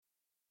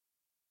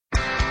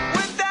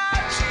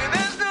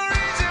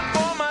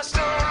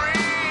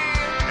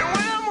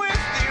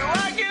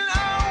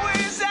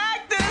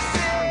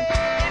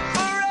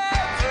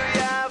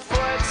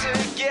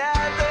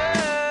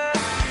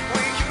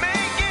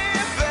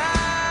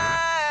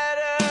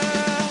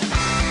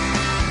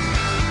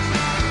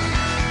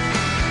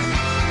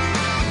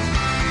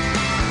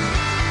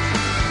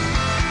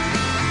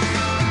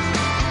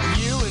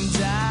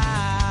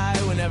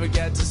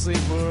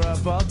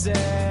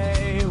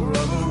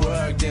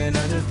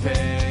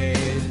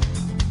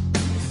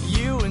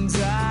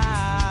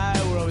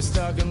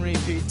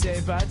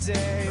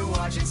day,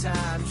 watching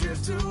time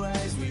drift away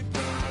as we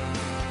burn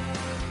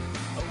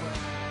away.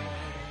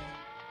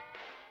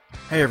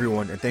 Hey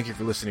everyone, and thank you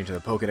for listening to the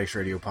Pokedex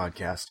Radio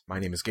Podcast. My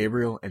name is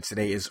Gabriel, and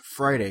today is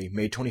Friday,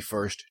 May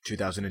 21st,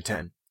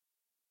 2010.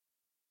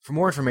 For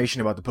more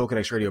information about the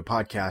Pokedex Radio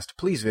Podcast,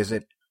 please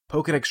visit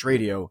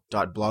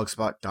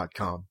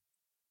pokedexradio.blogspot.com.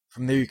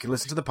 From there you can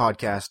listen to the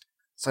podcast,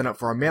 sign up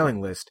for our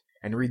mailing list,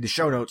 and read the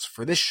show notes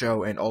for this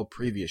show and all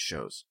previous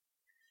shows.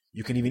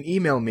 You can even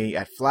email me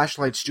at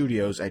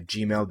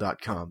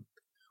flashlightstudios@gmail.com,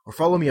 or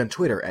follow me on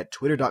Twitter at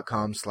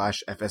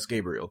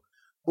twitter.com/fsgabriel,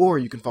 or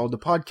you can follow the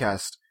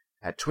podcast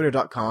at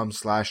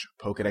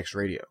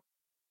twitter.com/pokedexradio.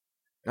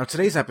 Now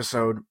today's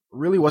episode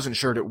really wasn't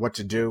sure what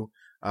to do.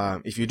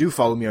 If you do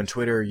follow me on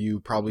Twitter,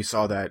 you probably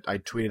saw that I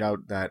tweeted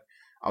out that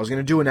I was going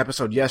to do an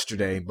episode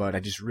yesterday, but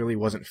I just really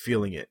wasn't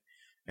feeling it.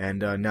 And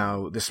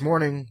now this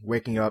morning,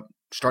 waking up,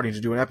 starting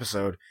to do an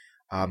episode,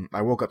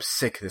 I woke up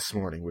sick this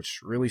morning,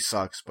 which really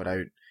sucks, but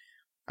I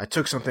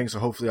took something, so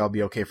hopefully I'll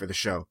be okay for the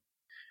show.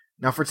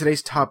 Now for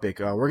today's topic,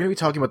 we're going to be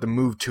talking about the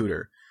Move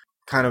Tutor.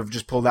 Kind of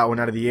just pulled that one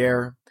out of the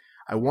air.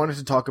 I wanted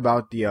to talk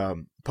about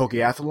the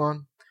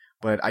Pokeathlon,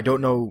 but I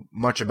don't know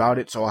much about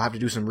it, so I'll have to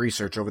do some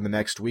research over the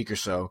next week or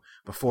so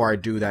before I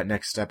do that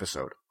next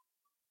episode.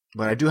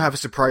 But I do have a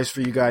surprise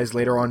for you guys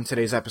later on in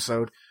today's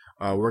episode.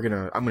 I'm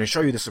gonna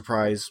show you the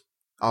surprise.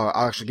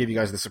 I'll actually give you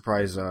guys the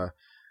surprise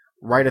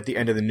right at the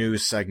end of the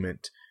news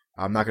segment.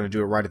 I'm not gonna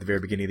do it right at the very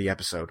beginning of the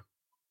episode.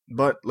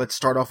 But let's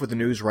start off with the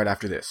news right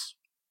after this.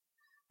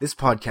 This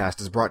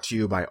podcast is brought to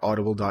you by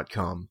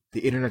Audible.com, the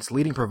internet's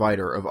leading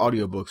provider of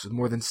audiobooks with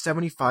more than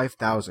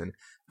 75,000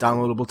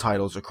 downloadable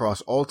titles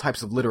across all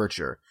types of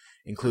literature,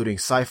 including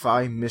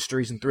sci-fi,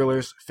 mysteries and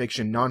thrillers,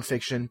 fiction,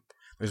 non-fiction.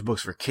 There's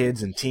books for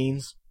kids and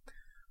teens.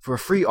 For a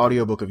free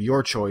audiobook of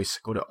your choice,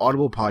 go to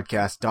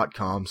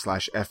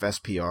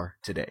audiblepodcast.com/FSPR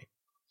today.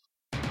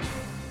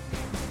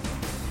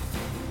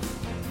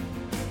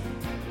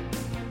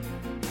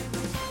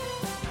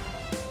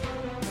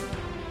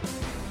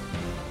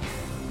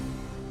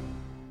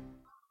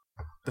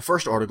 The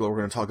first article we're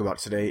going to talk about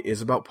today is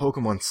about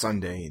Pokemon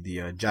Sunday,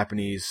 the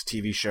Japanese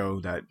TV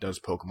show that does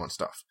Pokemon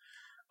stuff.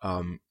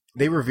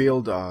 They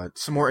revealed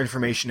some more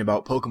information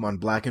about Pokemon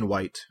Black and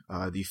White,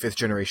 the 5th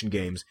generation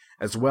games,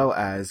 as well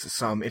as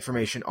some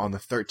information on the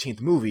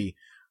 13th movie,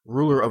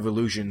 Ruler of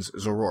Illusions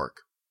Zoroark.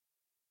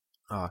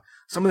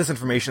 Some of this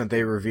information that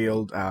they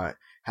revealed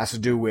has to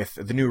do with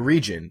the new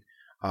region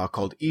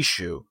called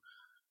Ishu,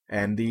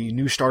 and the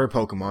new starter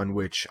Pokemon,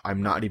 which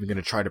I'm not even going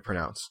to try to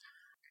pronounce.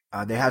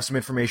 They have some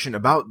information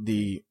about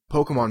the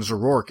Pokemon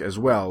Zoroark as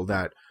well,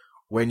 that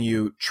when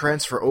you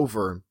transfer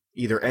over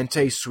either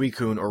Entei,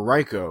 Suicune, or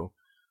Raikou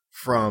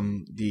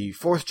from the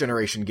 4th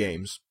generation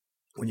games,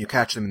 when you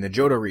catch them in the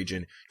Johto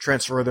region,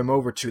 transfer them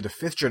over to the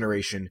 5th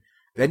generation,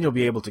 then you'll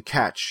be able to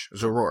catch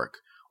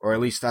Zoroark, or at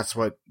least that's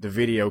what the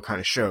video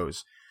kind of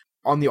shows.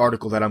 On the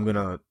article that I'm going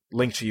to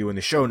link to you in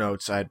the show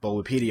notes at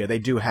Bulbapedia, they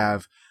do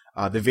have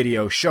the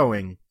video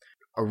showing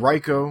a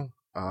Raikou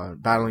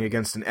battling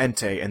against an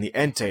Entei, and the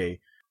Entei,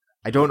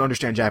 I don't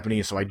understand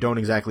Japanese, so I don't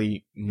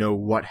exactly know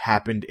what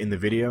happened in the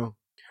video,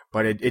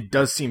 but it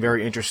does seem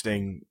very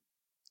interesting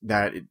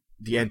that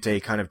the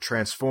Entei kind of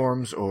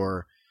transforms,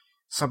 or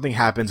something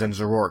happens and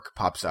Zoroark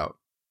pops out.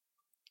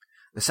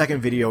 The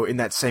second video in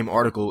that same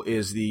article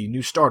is the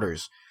new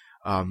starters,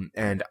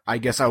 and I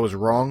guess I was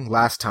wrong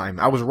last time.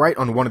 I was right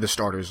on one of the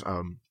starters.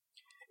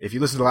 If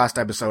you listen to the last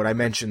episode, I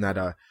mentioned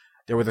that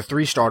there were the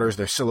 3 starters,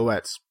 their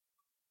silhouettes.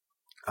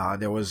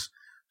 There was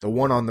the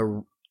one on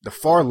the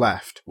far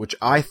left, which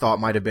I thought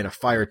might have been a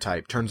fire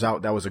type. Turns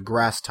out that was a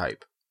grass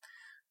type.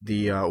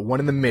 The one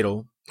in the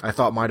middle, I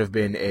thought might have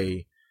been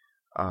a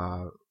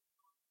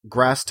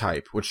grass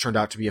type, which turned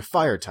out to be a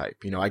fire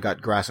type. You know, I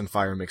got grass and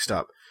fire mixed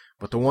up.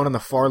 But the one on the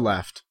far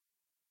left,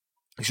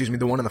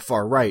 the one on the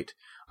far right,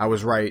 I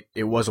was right,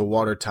 it was a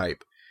water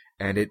type.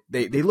 And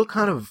they look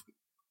kind of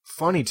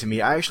funny to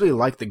me. I actually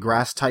like the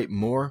grass type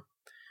more.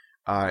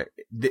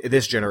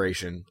 This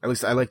generation. At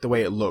least I like the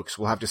way it looks.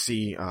 We'll have to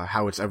see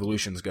how its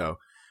evolutions go.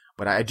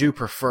 But I do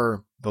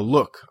prefer the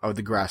look of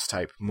the grass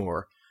type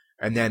more,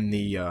 and then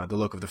the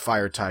look of the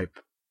fire type,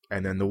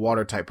 and then the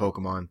water type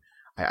Pokemon.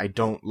 I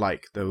don't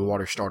like the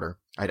water starter.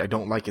 I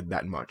don't like it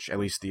that much, at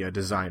least the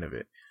design of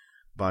it.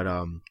 But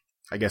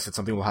I guess it's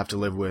something we'll have to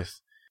live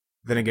with.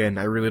 Then again,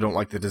 I really don't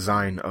like the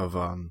design of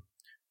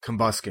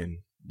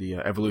Combuskin, the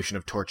evolution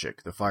of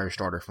Torchic, the fire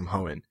starter from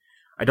Hoenn.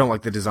 I don't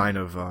like the design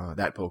of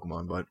that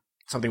Pokemon, but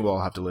something we'll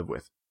all have to live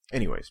with.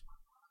 Anyways,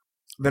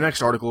 the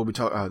next article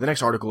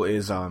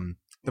is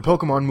the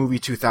Pokemon Movie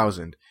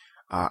 2000.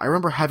 I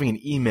remember having an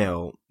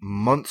email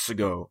months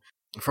ago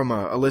from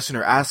a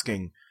listener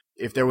asking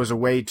if there was a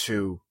way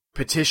to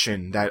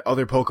petition that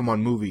other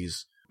Pokemon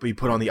movies be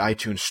put on the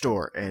iTunes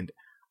store, and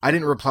I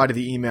didn't reply to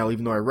the email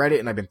even though I read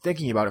it, and I've been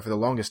thinking about it for the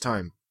longest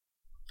time.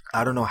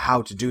 I don't know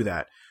how to do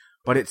that,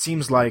 but it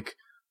seems like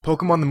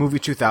Pokemon the Movie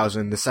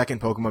 2000, the second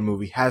Pokemon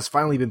movie, has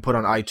finally been put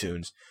on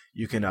iTunes.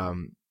 You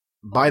can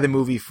buy the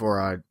movie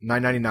for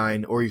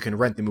 $9.99, or you can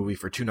rent the movie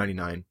for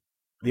 $2.99.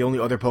 The only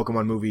other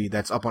Pokemon movie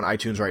that's up on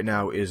iTunes right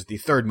now is the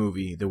third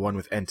movie, the one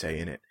with Entei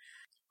in it.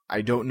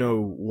 I don't know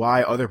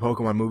why other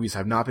Pokemon movies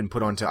have not been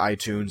put onto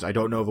iTunes. I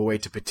don't know of a way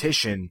to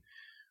petition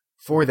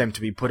for them to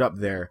be put up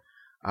there.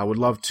 I would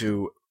love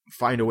to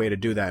find a way to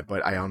do that,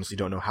 but I honestly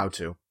don't know how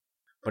to.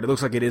 But it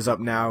looks like it is up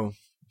now.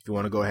 If you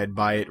want to go ahead,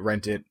 buy it,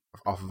 rent it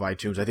off of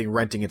iTunes. I think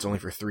renting it's only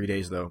for 3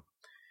 days, though.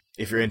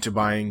 If you're into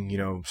buying,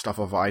 stuff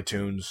off of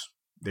iTunes,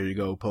 there you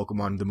go.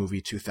 Pokemon the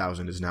Movie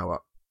 2000 is now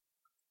up.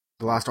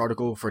 The last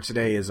article for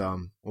today is,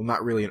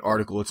 not really an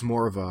article. It's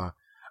more of a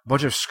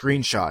bunch of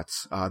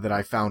screenshots that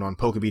I found on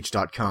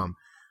Pokebeach.com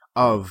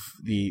of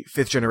the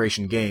 5th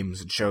generation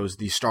games. It shows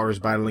the starters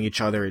battling each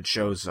other. It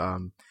shows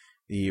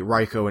the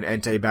Raikou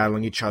and Entei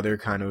battling each other,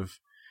 kind of,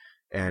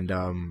 and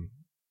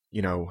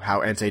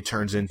how Entei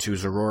turns into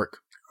Zoroark.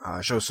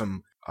 Shows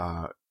some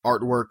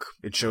artwork.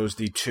 It shows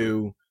the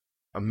 2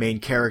 main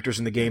characters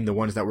in the game, the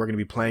ones that we're going to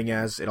be playing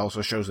as. It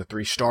also shows the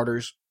 3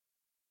 starters.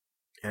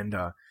 And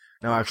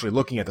now actually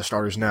looking at the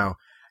starters now,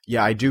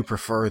 yeah, I do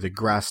prefer the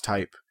grass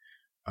type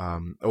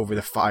over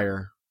the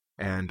fire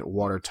and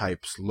water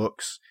types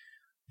looks.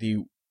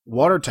 The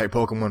water type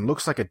Pokemon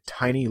looks like a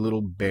tiny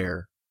little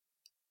bear.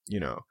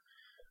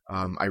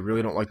 I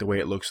really don't like the way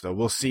it looks, though.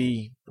 We'll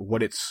see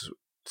what its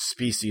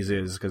species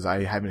is, because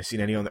I haven't seen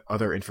any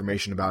other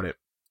information about it.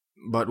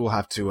 But we'll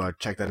have to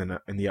check that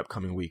in the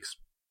upcoming weeks.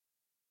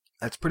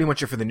 That's pretty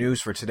much it for the news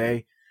for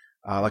today.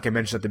 Like I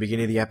mentioned at the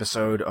beginning of the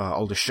episode,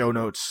 all the show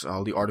notes,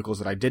 all the articles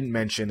that I didn't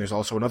mention. There's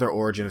also another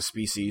origin of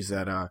species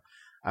that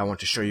I want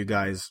to show you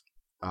guys.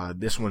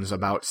 This one's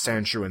about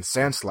Sandshrew and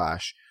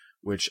Sandslash,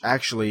 which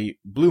actually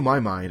blew my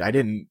mind. I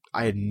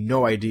had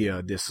no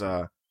idea this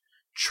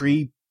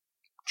tree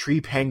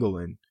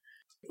pangolin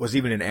was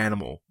even an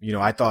animal.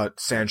 I thought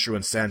Sandshrew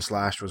and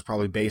Sandslash was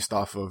probably based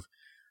off of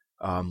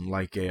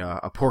like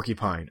a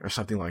porcupine or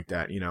something like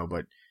that,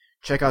 but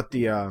check out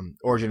the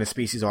Origin of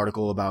Species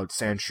article about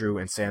Sandshrew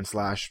and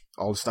Sandslash.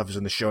 All the stuff is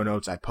in the show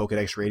notes at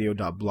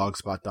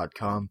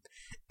pokedexradio.blogspot.com.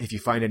 If you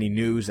find any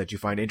news that you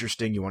find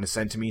interesting, you want to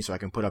send to me so I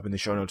can put up in the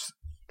show notes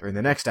during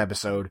the next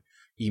episode,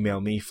 email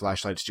me,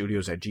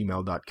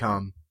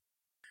 flashlightstudios@gmail.com.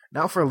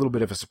 Now for a little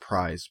bit of a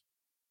surprise.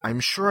 I'm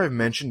sure I've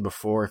mentioned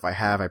before. If I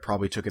have, I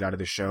probably took it out of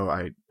the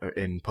show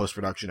in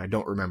post-production. I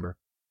don't remember.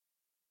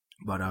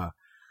 But a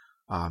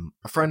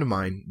friend of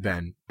mine,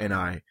 Ben, and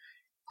I've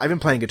been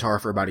playing guitar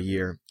for about a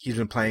year. He's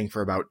been playing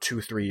for about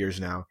 2-3 years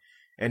now.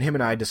 And him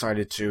and I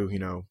decided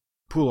to,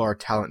 pool our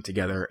talent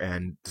together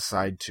and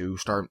decide to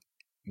start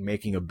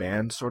making a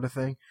band sort of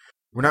thing.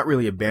 We're not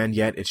really a band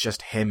yet. It's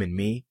just him and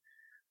me.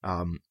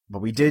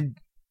 But we did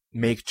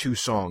make 2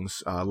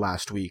 songs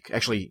last week.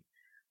 Actually,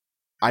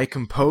 I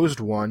composed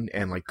one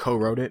and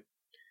co-wrote it.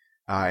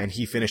 And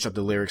he finished up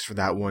the lyrics for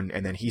that one.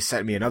 And then he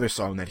sent me another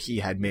song that he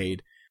had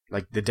made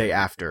the day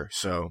after.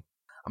 So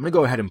I'm going to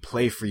go ahead and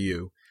play for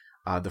you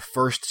the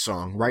first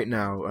song right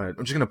now.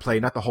 I'm just going to play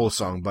not the whole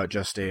song, but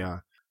just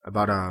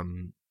about a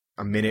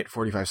minute,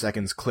 45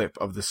 seconds clip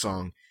of the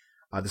song.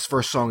 This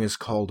first song is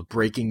called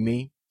Breaking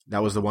Me.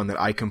 That was the one that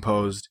I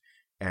composed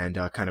and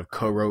kind of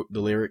co-wrote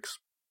the lyrics.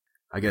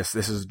 I guess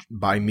this is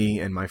by me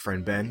and my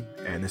friend Ben,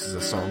 and this is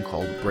a song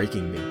called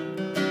Breaking Me.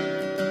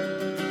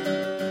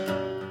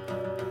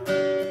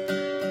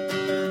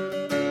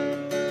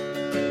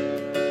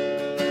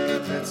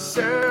 Let's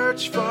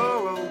search for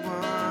a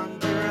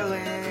wonderland.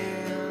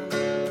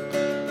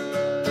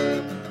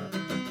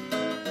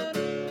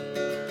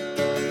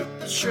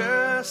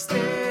 Trust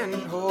and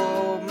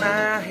hold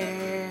my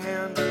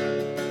hand.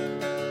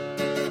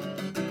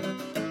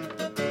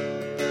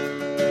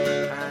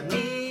 I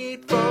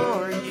need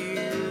for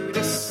you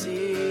to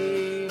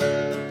see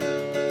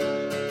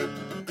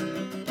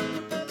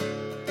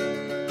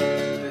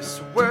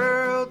this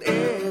world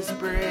is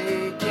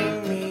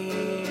breaking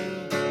me.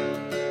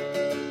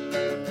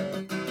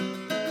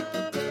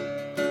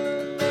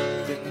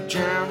 Been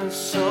drowning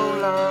so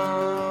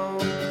long,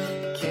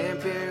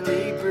 can't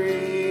barely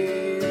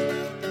breathe.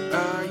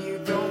 Are you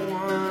the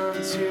one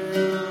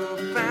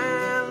to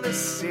finally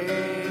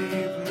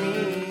save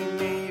me?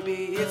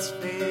 Maybe it's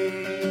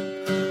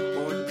fate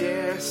or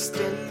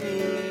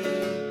destiny.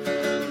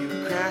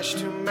 You crashed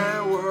to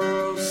my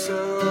world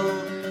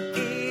so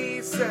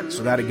easily.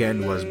 So that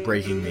again was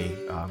Breaking Me.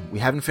 We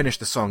haven't finished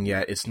the song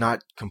yet. It's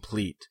not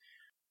complete.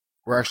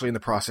 We're actually in the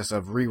process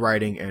of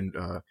rewriting and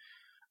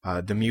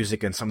the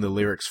music and some of the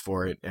lyrics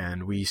for it,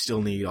 and we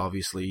still need,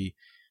 obviously,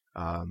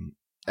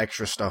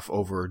 extra stuff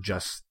over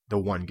just the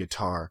one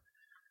guitar.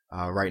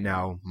 Right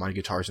now, my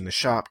guitar's in the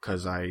shop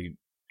because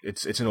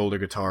it's an older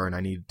guitar and I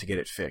need to get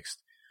it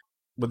fixed.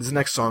 But this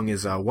next song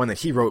is one that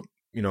he wrote,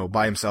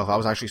 by himself. I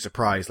was actually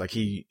surprised. I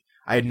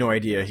had no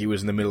idea he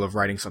was in the middle of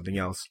writing something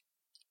else.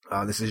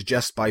 This is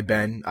just by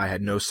Ben. I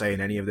had no say in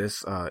any of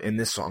this, in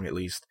this song at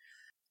least.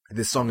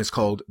 This song is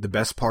called The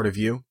Best Part of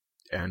You,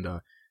 and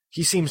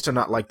he seems to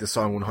not like the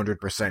song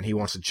 100%. He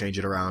wants to change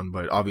it around,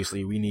 but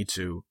obviously we need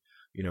to,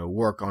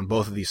 work on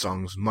both of these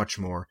songs much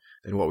more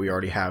than what we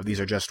already have. These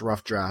are just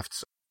rough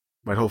drafts,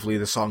 but hopefully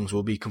the songs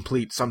will be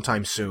complete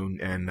sometime soon,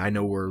 and I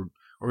know we're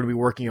we're going to be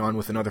working on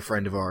with another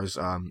friend of ours,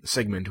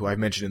 Sigmund, who I've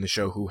mentioned in the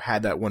show, who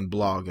had that one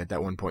blog at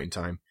that one point in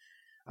time.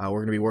 We're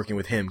going to be working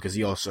with him because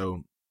he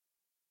also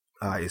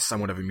is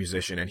somewhat of a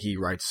musician, and he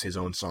writes his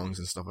own songs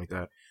and stuff like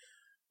that.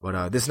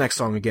 But this next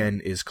song, again,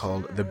 is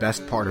called The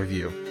Best Part of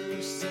You.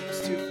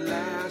 Seems to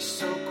flash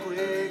so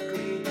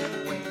quickly.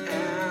 When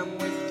I'm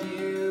with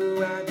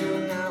you, I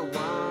do not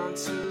want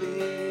to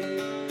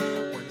leave.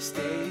 Want to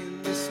stay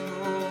in this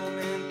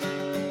moment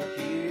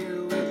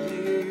here with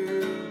you.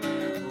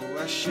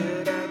 What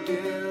should I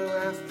do?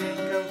 I think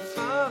I'm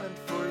falling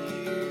for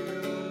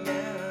you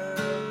now.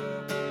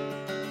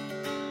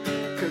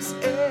 'Cause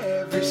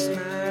every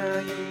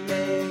smile you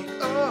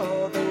make,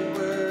 all the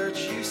words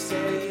you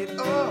say, it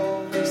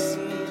always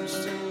seems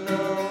to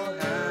know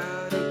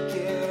how to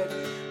get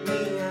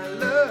me. I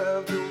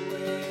love the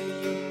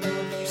way you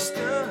move, you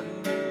stun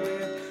me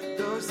with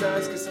those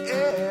eyes. 'Cause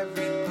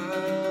every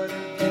part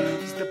of you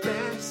is the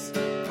best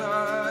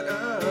part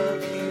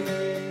of you.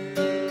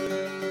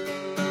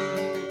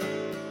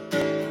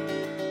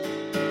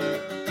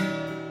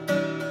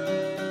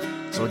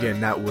 So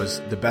again, that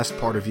was The Best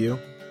Part of You.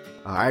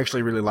 I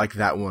actually really like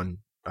that one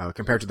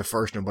compared to the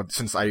first one, but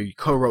since I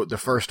co-wrote the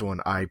first one,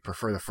 I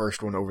prefer the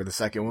first one over the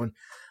second one.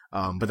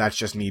 But that's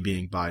just me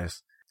being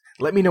biased.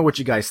 Let me know what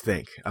you guys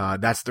think.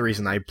 That's the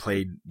reason I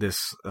played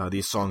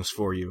these songs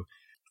for you.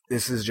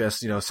 This is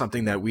just,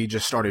 something that we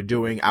just started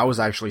doing. I was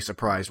actually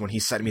surprised when he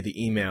sent me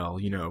the email,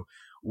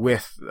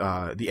 with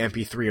the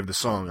MP3 of the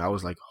song. I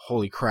was like,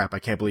 holy crap, I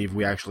can't believe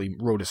we actually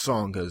wrote a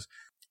song, because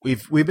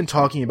we've been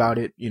talking about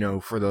it,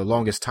 for the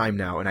longest time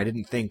now, and I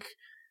didn't think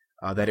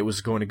that it was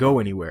going to go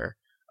anywhere,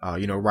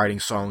 writing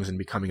songs and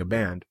becoming a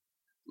band.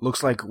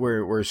 Looks like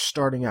we're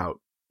starting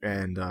out,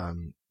 and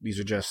these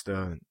are just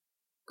the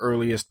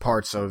earliest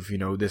parts of,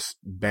 this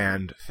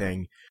band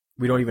thing.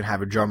 We don't even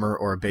have a drummer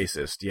or a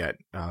bassist yet.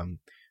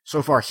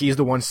 So far, he's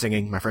the one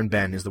singing. My friend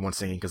Ben is the one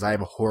singing, because I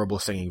have a horrible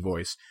singing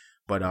voice.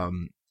 But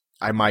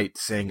I might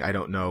sing, I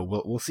don't know.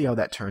 We'll see how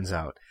that turns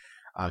out,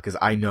 because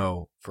I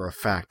know for a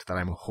fact that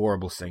I'm a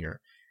horrible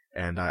singer,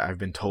 and I've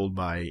been told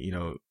by,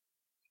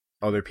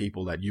 other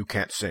people that you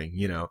can't sing,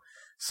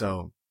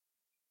 so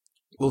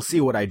we'll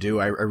see what I do.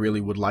 I really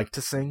would like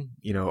to sing,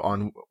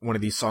 on one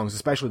of these songs,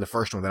 especially the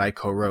first one that I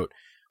co-wrote,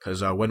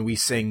 because when we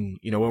sing,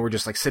 when we're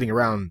just like sitting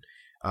around,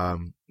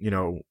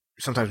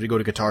 sometimes we go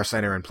to Guitar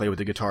Center and play with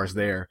the guitars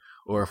there,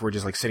 or if we're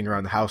just like sitting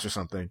around the house or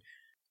something,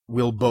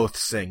 we'll both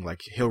sing.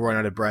 Like he'll run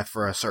out of breath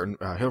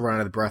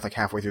like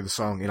halfway through the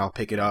song, and I'll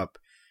pick it up,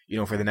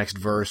 for the next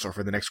verse or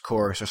for the next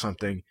chorus or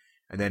something,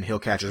 and then he'll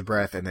catch his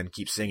breath and then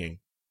keep singing.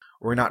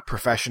 We're not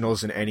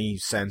professionals in any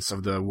sense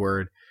of the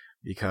word,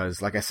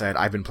 because, like I said,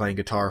 I've been playing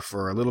guitar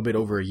for a little bit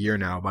over a year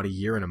now, about a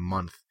year and a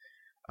month.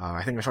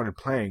 I think I started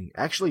playing,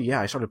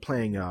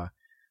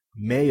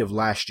 May of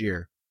last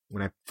year,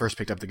 when I first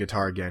picked up the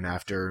guitar again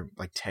after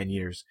like 10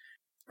 years.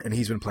 And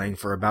he's been playing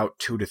for about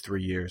 2 to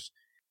 3 years.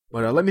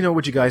 But let me know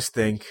what you guys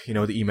think.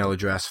 The email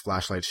address,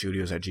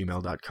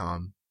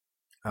 flashlightstudios@gmail.com.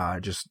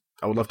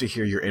 I would love to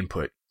hear your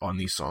input on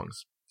these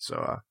songs.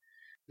 So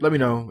let me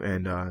know,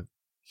 and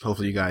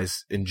hopefully you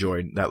guys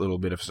enjoyed that little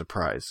bit of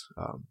surprise.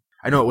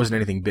 I know it wasn't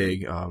anything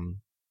big.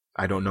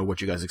 I don't know what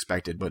you guys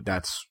expected, but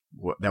that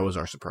was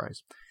our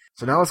surprise.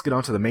 So now let's get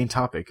on to the main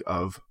topic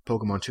of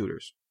Pokemon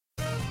Tutors.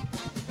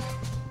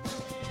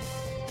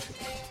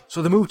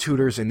 So the move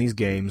tutors in these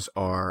games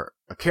are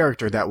a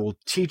character that will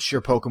teach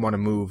your Pokemon a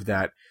move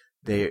that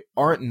they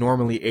aren't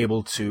normally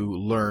able to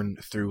learn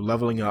through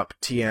leveling up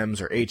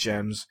TMs or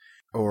HMs,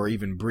 or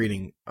even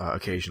breeding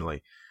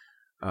occasionally.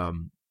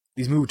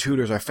 These move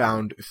tutors are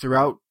found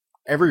throughout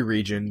every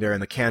region. They're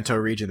in the Kanto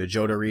region, the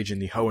Johto region,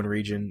 the Hoenn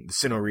region, the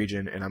Sinnoh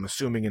region, and I'm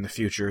assuming in the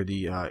future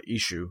the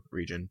Ishu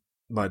region.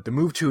 But the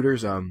move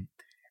tutors, and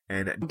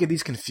don't get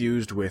these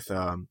confused with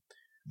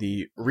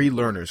the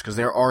relearners, because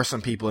there are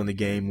some people in the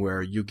game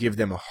where you give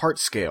them a heart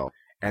scale,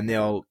 and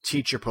they'll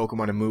teach your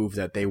Pokemon a move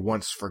that they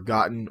once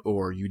forgotten,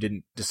 or you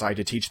didn't decide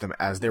to teach them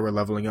as they were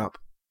leveling up.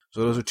 So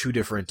those are two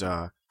different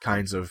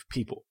kinds of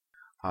people.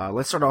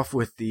 Let's start off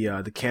with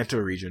the Kanto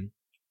region.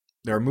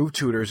 There are move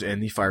tutors in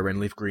the Fire Red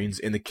and Leaf Greens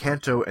in the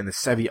Kanto and the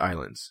Sevi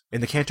Islands.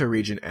 In the Kanto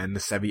region and the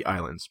Sevi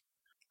Islands.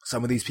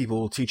 Some of these people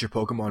will teach your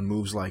Pokemon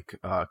moves like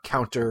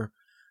Counter,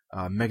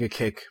 Mega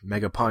Kick,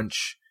 Mega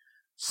Punch,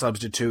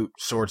 Substitute,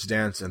 Swords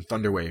Dance, and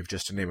Thunder Wave,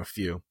 just to name a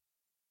few.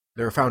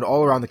 They're found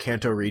all around the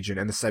Kanto region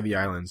and the Sevi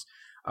Islands.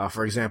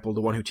 For example,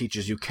 the one who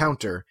teaches you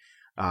Counter,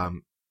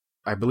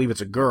 I believe it's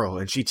a girl,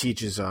 and she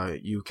teaches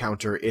you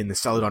Counter in the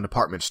Celadon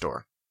department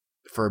store.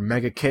 For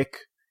Mega Kick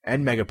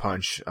and Mega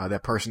Punch,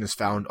 that person is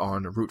found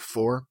on Route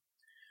 4.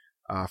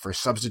 For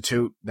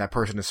Substitute, that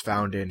person is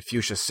found in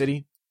Fuchsia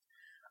City.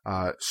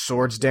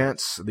 Swords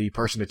Dance, the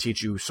person to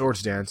teach you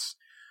Swords Dance,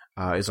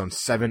 is on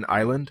Seven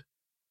Island.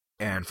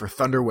 And for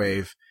Thunder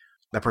Wave,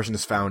 that person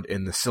is found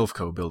in the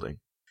Silphco building.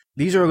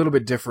 These are a little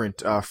bit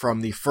different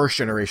from the first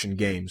generation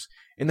games.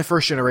 In the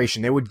first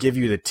generation, they would give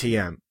you the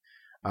TM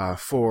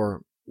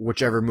for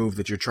whichever move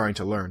that you're trying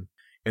to learn.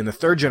 In the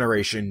third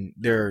generation,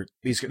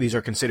 these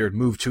are considered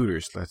move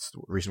tutors. That's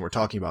the reason we're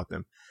talking about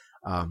them.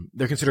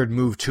 They're considered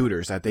move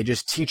tutors, that they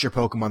just teach your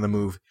Pokemon the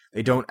move.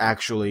 They don't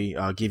actually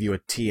give you a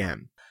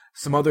TM.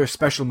 Some other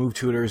special move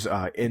tutors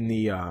in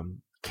the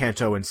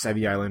Kanto and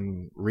Sevii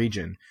Island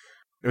region.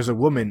 There's a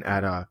woman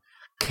at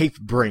Cape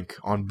Brink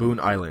on Boone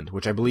Island,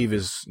 which I believe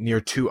is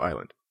near 2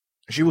 Island.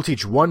 She will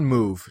teach one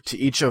move to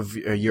each of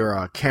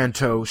your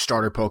Kanto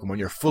starter Pokemon,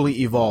 your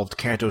fully evolved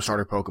Kanto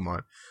starter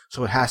Pokemon.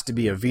 So it has to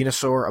be a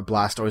Venusaur, a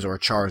Blastoise, or a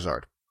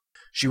Charizard.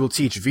 She will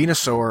teach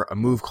Venusaur a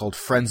move called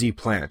Frenzy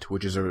Plant,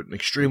 which is an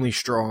extremely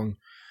strong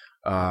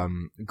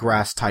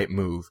grass-type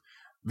move.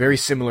 Very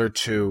similar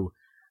to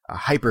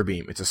Hyper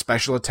Beam. It's a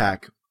special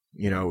attack.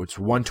 It's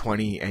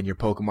 120, and your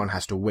Pokemon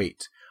has to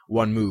wait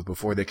one move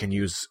before they can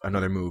use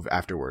another move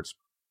afterwards.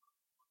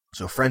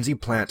 So Frenzy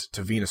Plant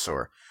to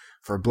Venusaur.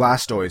 For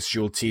Blastoise, she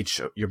will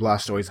teach your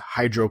Blastoise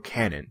Hydro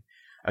Cannon.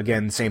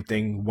 Again, same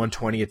thing,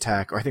 120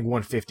 attack, or I think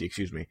 150,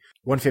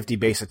 150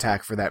 base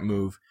attack for that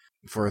move.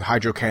 For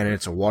Hydro Cannon,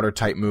 it's a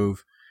water-type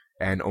move,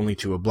 and only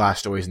to a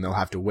Blastoise, and they'll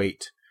have to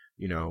wait,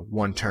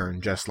 one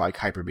turn, just like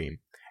Hyper Beam.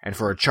 And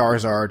for a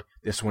Charizard,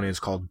 this one is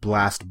called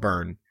Blast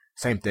Burn.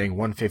 Same thing,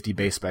 150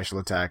 base special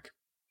attack,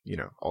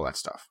 all that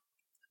stuff.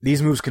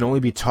 These moves can only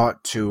be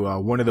taught to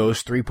one of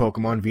those 3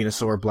 Pokemon,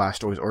 Venusaur,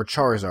 Blastoise, or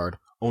Charizard,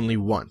 only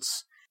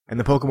once. And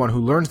the Pokemon who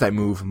learns that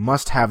move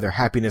must have their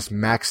happiness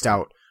maxed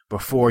out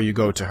before you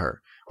go to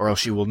her, or else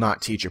she will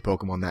not teach your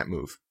Pokemon that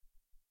move.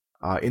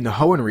 In the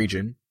Hoenn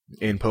region,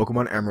 in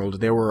Pokemon Emerald,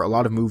 there were a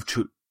lot of move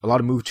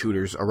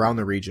tutors around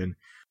the region,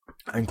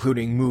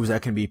 including moves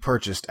that can be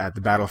purchased at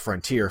the Battle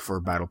Frontier for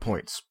battle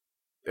points.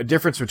 The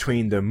difference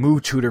between the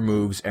move tutor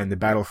moves and the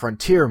Battle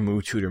Frontier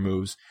move tutor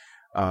moves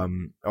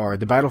are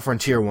the Battle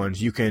Frontier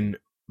ones. You can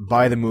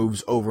buy the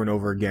moves over and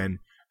over again.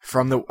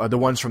 From the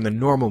ones from the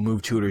normal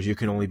move tutors, they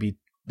can only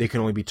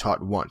be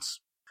taught once.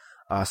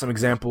 Some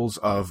examples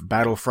of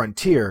Battle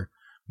Frontier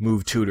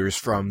move tutors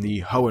from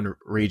the Hoenn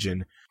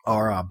region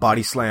are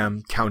Body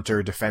Slam,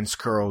 Counter, Defense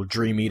Curl,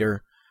 Dream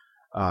Eater,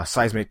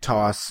 Seismic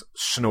Toss,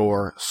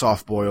 Snore,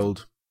 Soft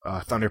Boiled,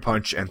 Thunder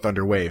Punch, and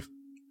Thunder Wave.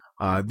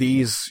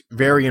 These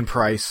vary in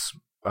price.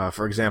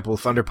 For example,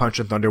 Thunder Punch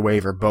and Thunder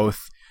Wave are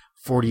both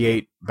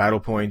 48 battle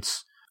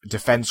points.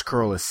 Defense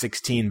Curl is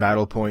 16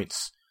 battle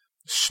points.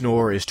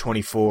 Snore is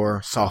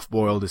 24. Soft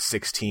Boiled is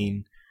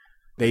 16.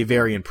 They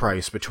vary in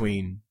price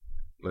between,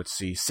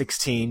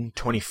 16,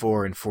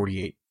 24, and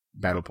 48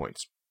 battle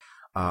points.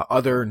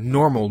 Other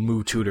normal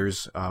move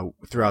tutors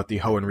throughout the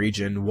Hoenn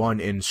region, one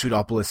in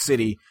Pseudopolis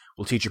City,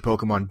 will teach your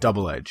Pokemon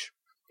Double Edge.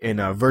 In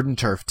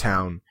Verdanturf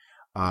Town,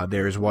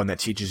 there's one that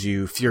teaches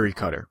you Fury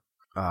Cutter.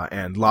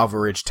 And Lava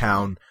Ridge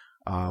Town,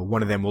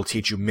 one of them will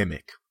teach you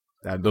Mimic.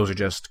 Those are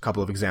just a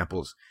couple of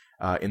examples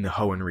in the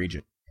Hoenn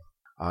region.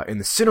 In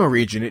the Sinnoh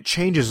region, it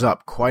changes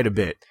up quite a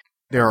bit.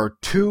 There are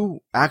 2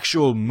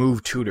 actual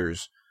move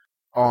tutors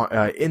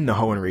in the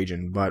Hoenn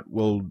region, but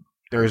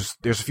there's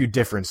a few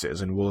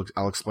differences, and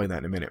I'll explain that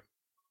in a minute.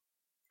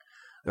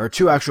 There are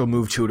 2 actual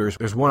move tutors.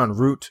 There's one on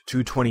Route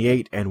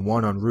 228 and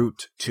one on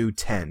Route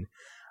 210.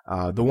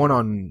 The one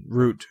on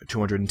Route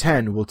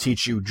 210 will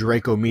teach you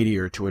Draco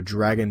Meteor to a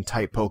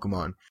Dragon-type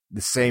Pokemon,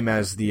 the same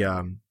as the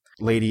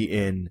lady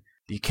in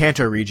the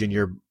Kanto region.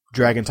 Your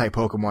Dragon-type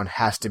Pokemon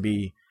has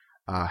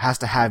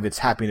to have its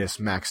happiness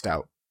maxed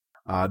out.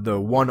 The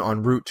one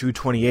on Route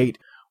 228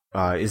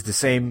 is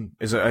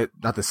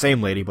not the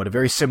same lady, but a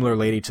very similar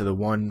lady to the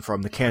one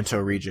from the Kanto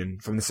region,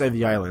 from the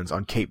Sevii Islands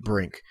on Cape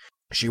Brink.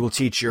 She will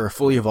teach your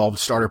fully evolved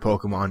starter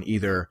Pokemon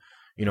either,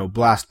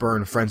 Blast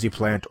Burn, Frenzy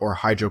Plant, or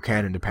Hydro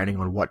Cannon, depending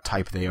on what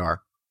type they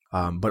are.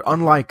 But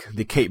unlike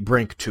the Cape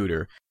Brink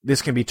tutor,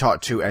 this can be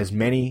taught to as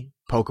many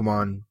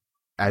Pokemon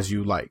as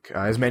you like,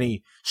 as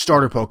many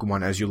starter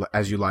Pokemon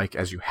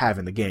as you have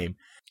in the game.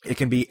 It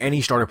can be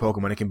any starter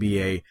Pokemon. It can be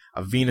a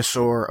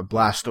Venusaur, a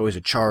Blastoise,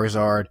 a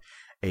Charizard,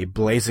 a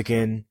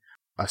Blaziken,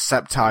 a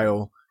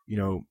Sceptile,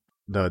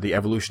 the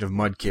evolution of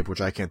Mudkip, which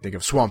I can't think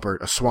of,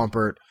 Swampert, a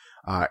Swampert,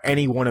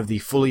 any one of the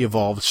fully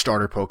evolved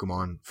starter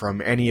Pokemon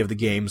from any of the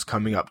games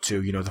coming up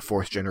to, the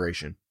 4th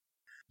generation.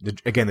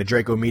 Again, the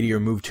Draco Meteor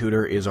move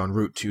tutor is on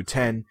Route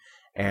 210,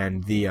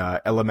 and the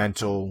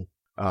Elemental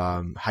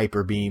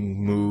Hyper Beam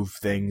move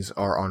things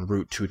are on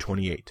Route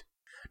 228.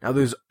 Now,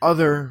 there's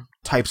other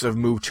types of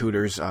move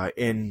tutors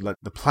in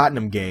the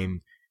Platinum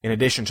game, in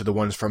addition to the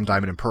ones from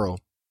Diamond and Pearl.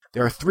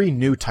 There are 3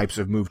 new types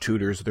of move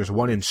tutors. There's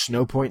one in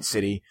Snowpoint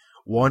City,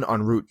 one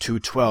on Route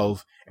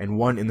 212, and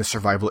one in the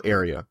Survival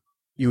Area.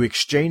 You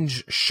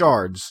exchange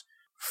shards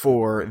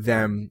for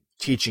them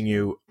teaching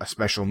you a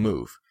special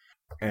move.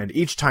 And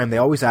each time they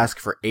always ask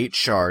for 8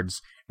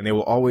 shards, and they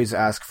will always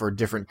ask for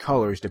different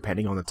colors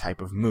depending on the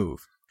type of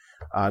move.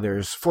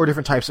 There's 4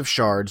 different types of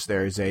shards.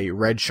 There's a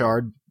red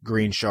shard,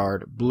 green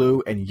shard,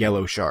 blue, and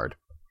yellow shard.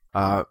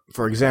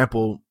 For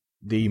example,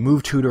 the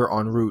move tutor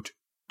on Route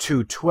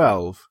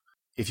 212,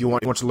 if you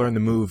want to learn the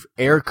move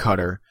Air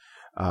Cutter,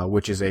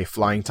 which is a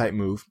flying type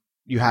move,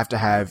 you have to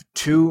have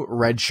 2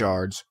 red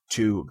shards,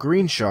 2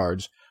 green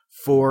shards,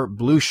 4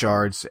 blue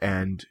shards,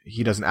 and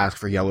he doesn't ask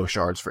for yellow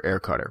shards for Air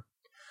Cutter.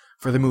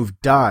 For the move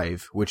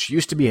Dive, which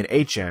used to be an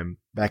HM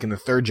back in the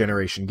 3rd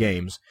generation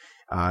games,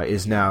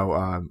 is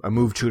now a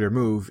move tutor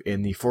move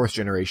in the 4th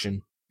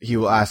generation. He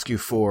will ask you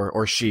for,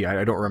 or she,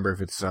 I don't remember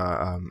if it's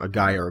a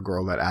guy or a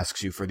girl that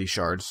asks you for these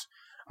shards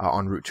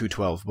on Route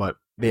 212, but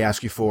they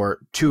ask you for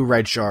 2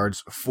 red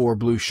shards, 4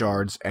 blue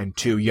shards, and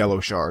 2 yellow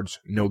shards,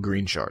 no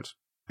green shards.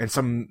 And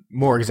some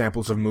more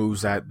examples of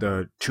moves that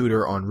the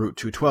tutor on Route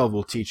 212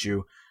 will teach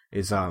you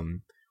is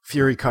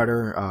Fury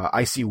Cutter,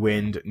 Icy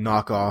Wind,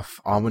 Knockoff,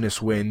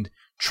 Ominous Wind,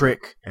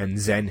 Trick, and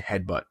Zen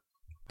Headbutt.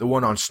 The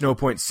one on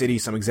Snowpoint City,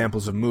 some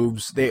examples of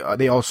moves, they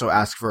also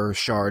ask for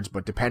shards,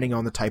 but depending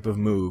on the type of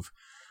move,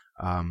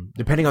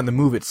 depending on the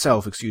move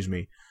itself,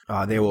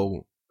 they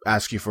will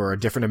ask you for a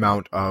different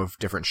amount of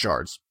different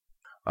shards.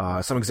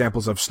 Some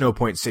examples of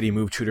Snowpoint City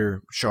move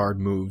tutor shard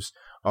moves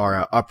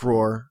are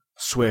Uproar,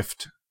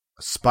 Swift,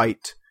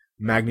 Spite,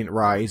 Magnet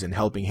Rise, and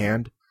Helping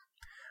Hand.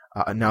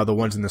 Now the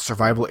ones in the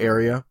survival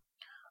area,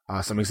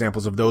 some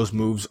examples of those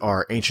moves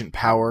are Ancient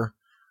Power,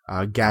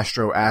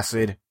 Gastro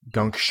Acid,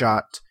 Gunk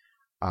Shot,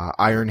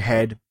 Iron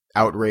Head,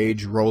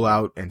 Outrage,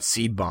 Rollout, and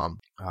Seed Bomb,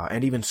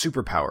 and even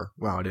Superpower.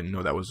 Wow, I didn't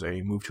know that was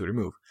a move tutor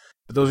move.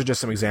 But those are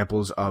just some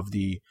examples of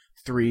the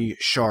 3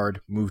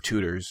 shard move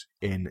tutors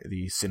in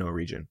the Sinnoh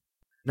region.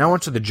 Now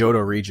onto the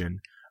Johto region.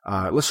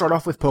 Let's start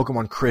off with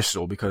Pokemon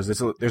Crystal, because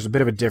there's a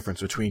bit of a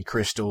difference between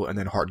Crystal and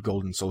then Heart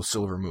Gold and Soul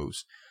Silver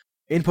moves.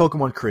 In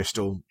Pokemon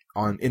Crystal,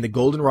 in the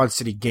Goldenrod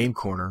City Game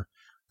Corner,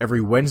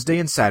 every Wednesday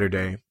and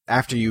Saturday,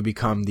 after you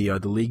become the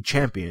league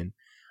champion,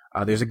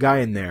 there's a guy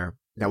in there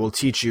that will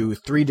teach you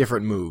 3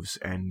 different moves,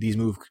 and these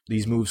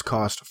moves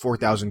cost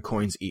 4,000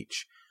 coins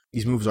each.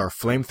 These moves are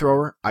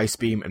Flamethrower, Ice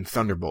Beam, and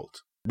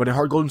Thunderbolt. But in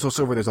Heart Gold and Soul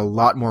Silver, there's a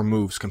lot more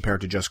moves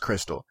compared to just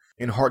Crystal.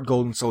 In Heart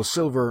Gold and Soul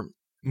Silver,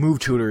 move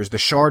tutors, the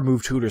shard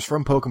move tutors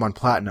from Pokemon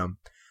Platinum,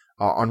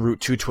 on Route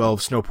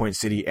 212, Snowpoint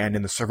City, and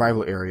in the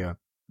survival area,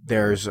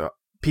 there's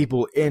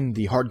people in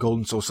the Heart Gold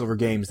and Soul Silver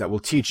games that will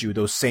teach you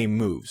those same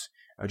moves,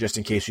 just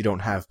in case you don't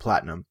have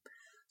Platinum.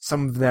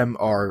 Some of them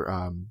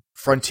are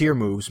frontier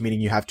moves, meaning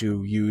you have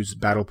to use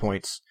battle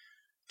points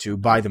to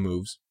buy the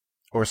moves,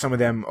 or some of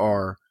them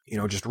are,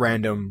 just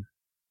random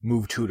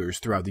move tutors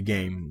throughout the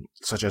game,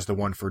 such as the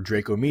one for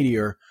Draco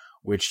Meteor,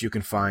 which you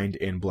can find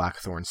in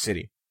Blackthorn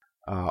City.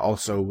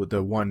 Also,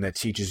 the one that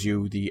teaches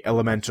you the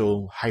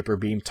elemental Hyper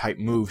Beam type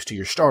moves to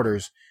your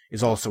starters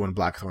is also in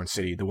Blackthorn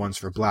City, the ones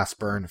for Blast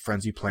Burn,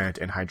 Frenzy Plant,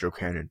 and Hydro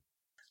Cannon.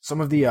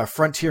 Some of the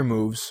frontier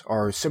moves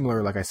are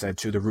similar, like I said,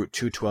 to the Route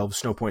 212,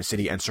 Snowpoint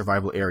City, and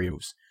survival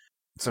areas.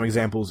 Some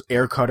examples: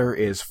 Air Cutter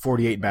is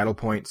 48 battle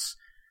points,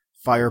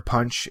 Fire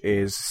Punch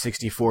is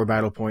 64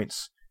 battle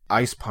points,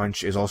 Ice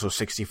Punch is also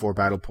 64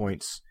 battle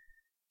points,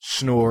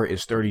 Snore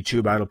is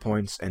 32 battle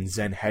points, and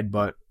Zen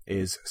Headbutt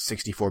is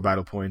 64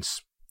 battle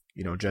points,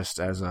 just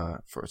as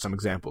for some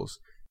examples.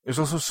 There's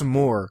also some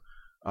more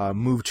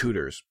move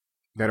tutors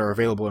that are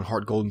available in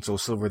Heart Gold and Soul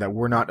Silver that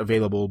were not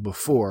available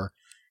before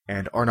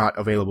and are not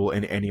available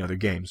in any other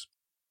games.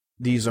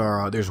 These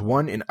are, there's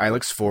one in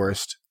Ilex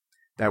Forest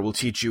that will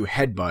teach you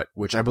Headbutt,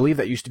 which I believe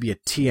that used to be a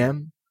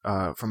TM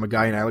from a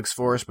guy in Ilex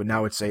Forest, but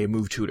now it's a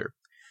move tutor.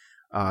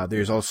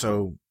 There's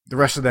also, the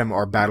rest of them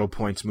are battle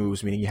points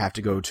moves, meaning you have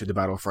to go to the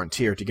Battle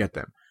Frontier to get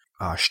them.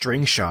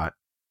 String Shot,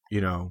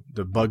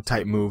 the bug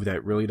type move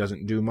that really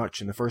doesn't do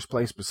much in the first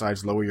place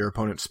besides lower your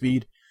opponent's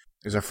speed,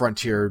 is a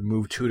Frontier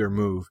move tutor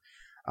move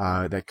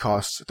that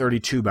costs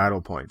 32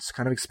 battle points.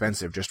 Kind of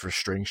expensive just for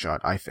String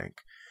Shot, I think.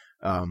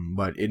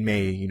 But it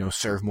may,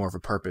 serve more of a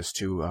purpose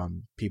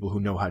to people who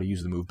know how to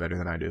use the move better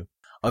than I do.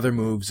 Other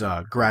moves,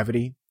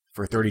 Gravity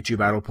for 32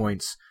 battle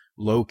points,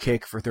 Low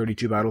Kick for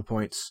 32 battle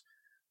points,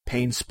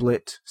 Pain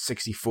Split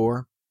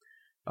 64,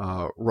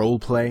 Role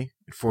Play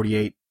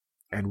 48,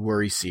 and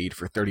Worry Seed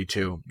for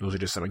 32. Those are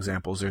just some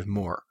examples. There's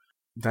more.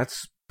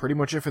 That's pretty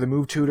much it for the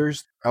move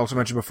tutors. I also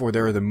mentioned before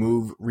there are the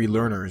move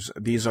relearners.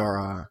 These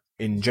are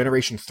in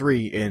Generation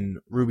 3 in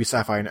Ruby,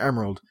 Sapphire, and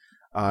Emerald.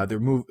 The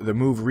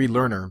move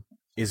relearner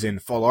is in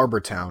Fall Arbor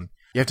Town.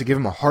 You have to give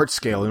him a heart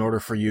scale in order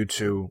for you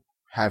to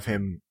have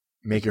him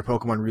make your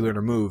Pokemon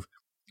relearner move.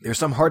 There's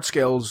some heart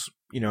scales,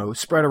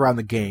 spread around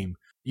the game.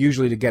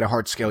 Usually to get a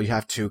heart scale, you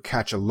have to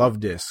catch a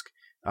love disc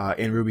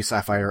in Ruby,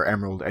 Sapphire, or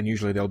Emerald, and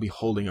usually they'll be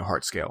holding a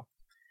heart scale.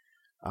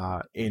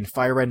 In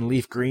Fire Red and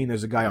Leaf Green,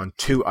 there's a guy on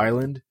 2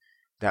 Island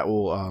that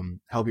will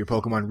help your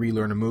Pokemon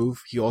relearn a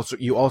move. You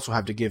also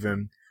have to give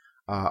him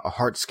a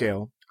heart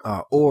scale,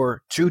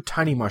 or 2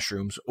 tiny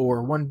mushrooms,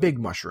 or 1 big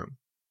mushroom.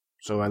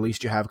 So at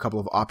least you have a couple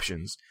of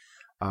options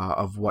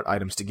of what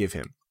items to give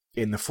him.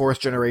 In the 4th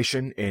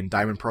generation, in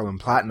Diamond, Pearl, and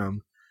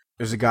Platinum,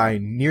 there's a guy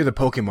near the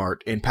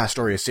Pokemart in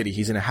Pastoria City.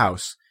 He's in a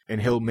house,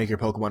 and he'll make your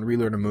Pokemon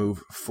relearn a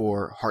move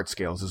for heart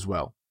scales as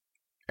well.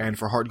 And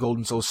for Heart Gold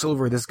and Soul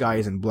Silver, this guy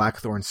is in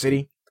Blackthorn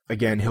City.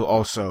 Again, he'll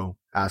also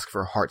ask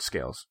for heart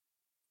scales.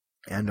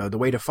 And the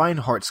way to find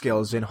heart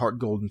scales in Heart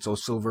Gold and Soul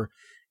Silver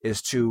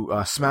is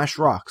to smash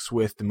rocks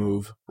with the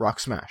move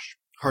Rock Smash.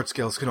 Heart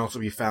scales can also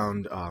be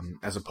found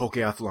as a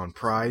Pokeathlon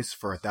prize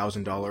for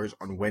 $1,000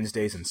 on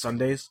Wednesdays and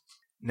Sundays.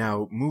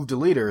 Now, move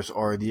deleters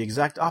are the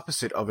exact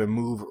opposite of a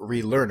move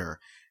relearner.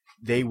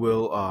 They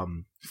will,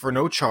 for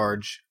no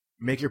charge,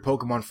 make your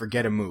Pokemon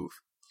forget a move.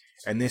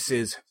 And this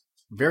is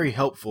very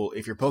helpful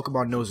if your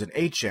Pokemon knows an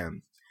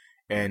HM,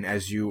 and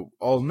as you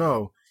all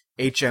know,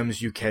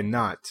 HMs you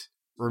cannot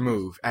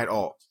remove at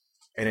all.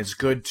 And it's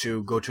good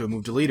to go to a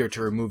move deleter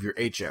to remove your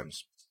HMs,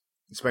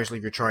 especially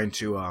if you're trying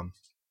to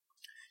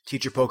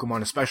teach your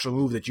Pokemon a special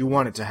move that you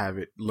want it to have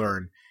it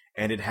learn,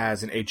 and it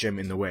has an HM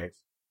in the way.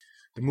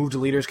 The move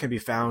deleters can be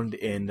found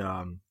in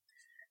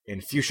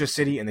Fuchsia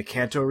City in the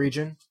Kanto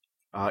region,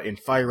 in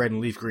Fire Red and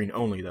Leaf Green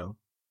only though,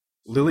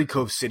 Lily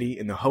Cove City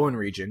in the Hoenn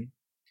region,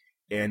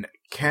 in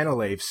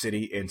Canalave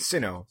City in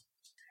Sinnoh,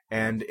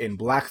 and in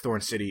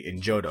Blackthorn City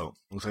in Johto.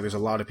 Looks like there's a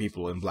lot of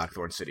people in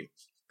Blackthorn City.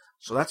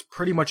 So that's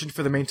pretty much it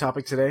for the main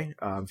topic today.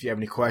 If you have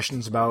any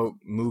questions about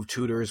move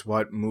tutors,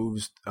 what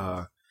moves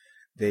that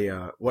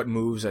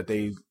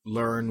they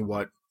learn,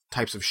 what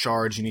types of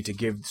shards you need to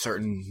give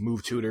certain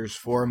move tutors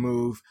for a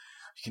move,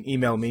 you can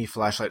email me,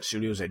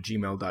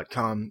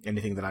 flashlightstudios@gmail.com.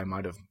 Anything that I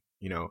might have,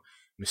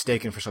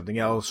 mistaken for something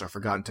else or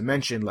forgotten to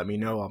mention, let me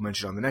know. I'll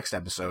mention it on the next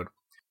episode.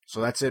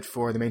 So that's it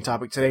for the main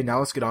topic today. Now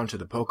let's get on to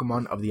the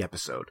Pokemon of the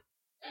episode.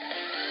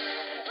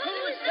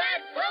 Who's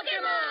that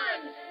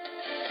Pokemon?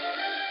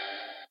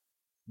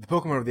 The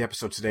Pokemon of the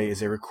episode today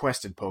is a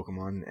requested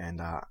Pokemon,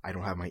 and I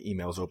don't have my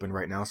emails open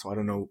right now, so I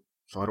don't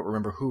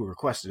remember who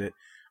requested it.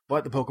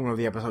 But the Pokemon of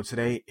the episode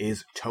today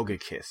is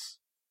Togekiss.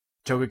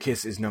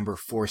 Togekiss is number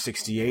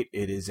 468.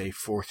 It is a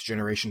 4th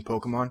generation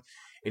Pokemon.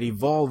 It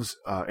evolves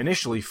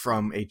initially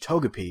from a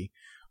Togepi,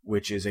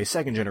 which is a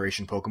 2nd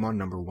generation Pokemon,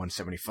 number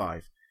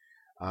 175.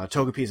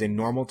 Togepi is a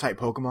normal type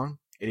Pokemon.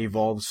 It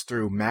evolves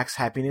through max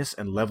happiness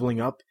and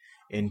leveling up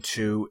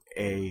into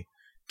a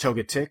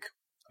Togetic,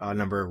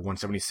 number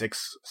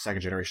 176, 2nd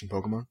generation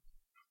Pokemon,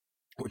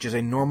 which is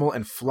a normal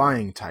and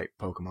flying type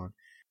Pokemon.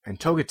 And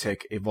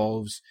Togetic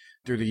evolves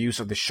through the use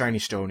of the Shiny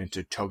Stone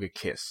into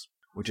Togekiss,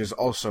 which is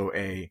also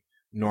a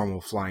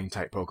normal flying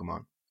type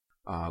Pokemon.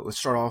 Let's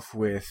start off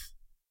with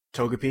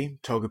Togepi.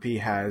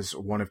 Togepi has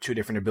one of 2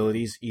 different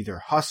abilities, either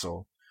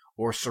Hustle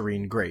or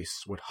Serene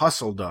Grace. What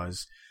Hustle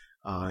does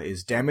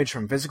is damage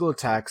from physical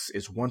attacks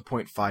is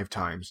 1.5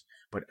 times,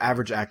 but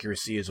average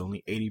accuracy is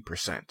only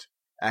 80%.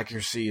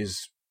 Accuracy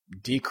is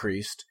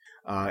decreased,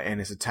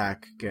 and its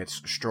attack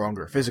gets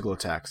stronger. Physical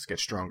attacks get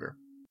stronger.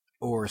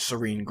 Or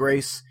Serene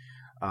Grace,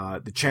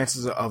 the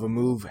chances of a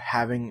move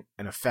having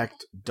an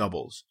effect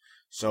doubles.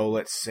 So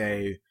let's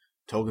say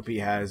Togepi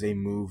has a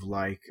move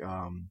like,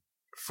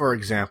 for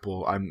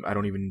example, I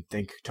don't even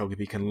think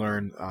Togepi can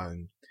learn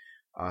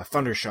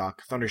Thundershock.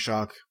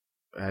 Thundershock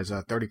has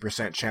a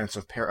 30% chance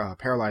of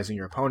paralyzing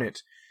your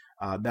opponent.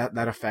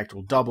 That effect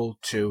will double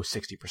to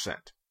 60%.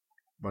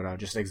 But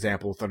just an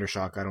example,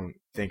 Thundershock, I don't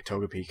think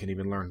Togepi can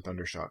even learn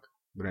Thundershock.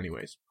 But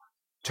anyways,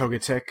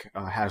 Togetic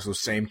has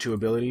those same 2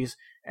 abilities,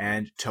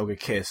 and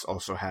Togekiss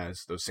also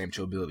has those same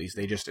 2 abilities.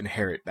 They just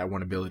inherit that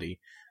one ability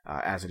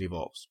as it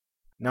evolves.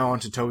 Now on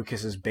to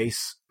Togekiss's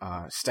base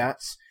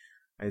stats.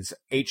 It's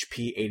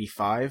HP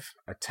 85,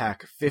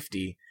 Attack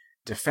 50,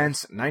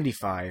 Defense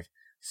 95,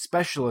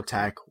 Special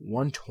Attack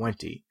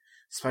 120,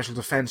 Special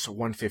Defense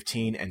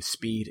 115, and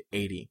Speed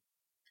 80.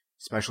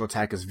 Special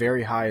Attack is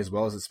very high as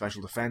well as its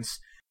Special Defense,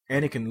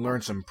 and it can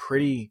learn some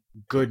pretty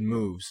good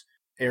moves.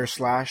 Air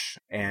Slash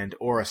and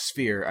Aura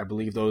Sphere, I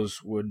believe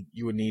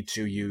you would need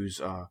to use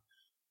a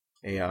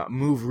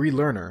move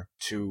relearner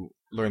to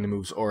learn the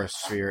moves Aura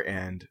Sphere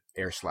and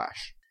Air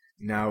Slash.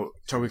 Now,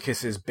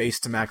 Togekiss's base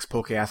to max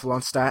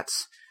Pokeathlon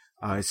stats.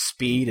 His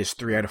speed is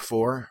 3 out of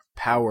 4,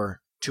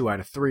 power 2 out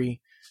of 3,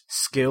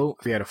 skill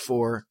 3 out of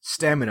 4,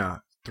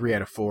 stamina 3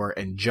 out of 4,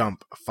 and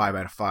jump 5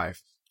 out of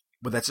 5.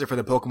 But that's it for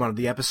the Pokemon of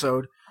the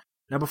episode.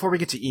 Now, before we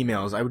get to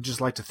emails, I would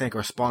just like to thank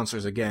our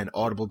sponsors again,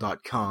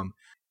 Audible.com.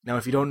 Now,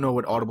 if you don't know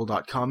what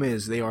Audible.com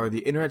is, they are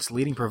the internet's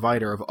leading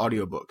provider of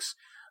audiobooks.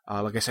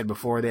 Like I said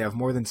before, they have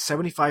more than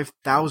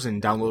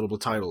 75,000 downloadable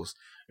titles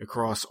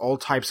across all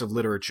types of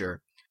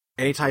literature.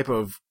 Any type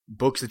of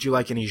books that you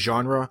like, any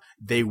genre,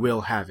 they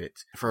will have it.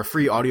 For a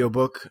free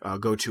audiobook,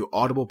 go to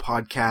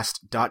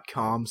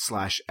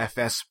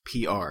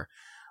audiblepodcast.com/FSPR.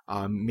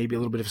 Maybe a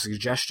little bit of a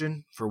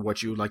suggestion for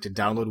what you would like to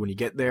download when you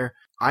get there.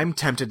 I'm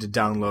tempted to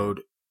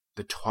download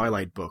the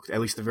Twilight book,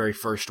 at least the very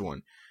first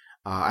one.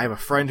 I have a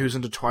friend who's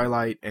into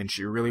Twilight, and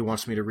she really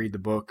wants me to read the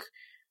book.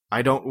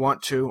 I don't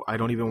want to. I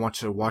don't even want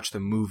to watch the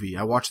movie.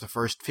 I watched the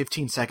first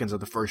 15 seconds of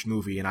the first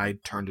movie, and I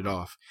turned it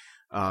off.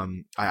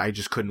 I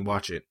just couldn't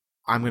watch it.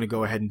 I'm going to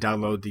go ahead and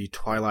download the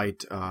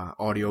Twilight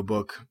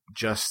audiobook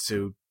just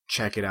to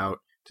check it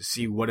out, to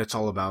see what it's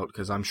all about,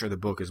 because I'm sure the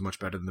book is much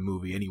better than the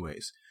movie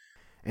anyways.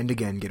 And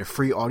again, get a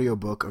free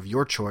audiobook of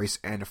your choice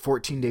and a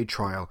 14-day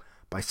trial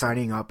by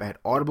signing up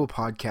at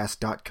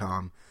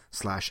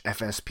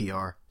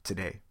audiblepodcast.com/FSPR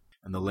today.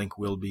 And the link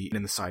will be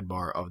in the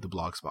sidebar of the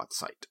Blogspot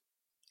site.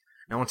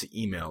 Now on to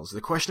emails. The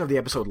question of the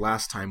episode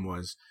last time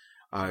was,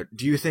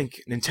 do you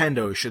think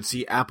Nintendo should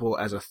see Apple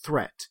as a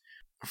threat?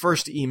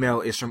 First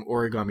email is from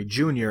Origami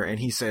Jr., and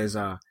he says,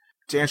 to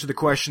answer the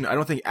question, I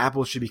don't think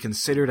Apple should be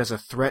considered as a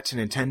threat to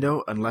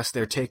Nintendo unless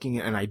they're taking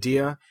an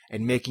idea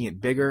and making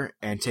it bigger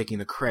and taking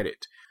the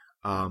credit.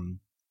 One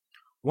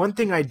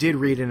thing I did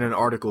read in an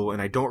article,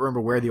 and I don't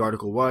remember where the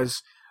article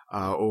was,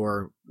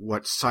 or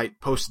what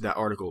site posted that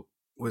article,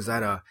 was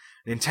that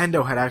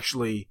Nintendo had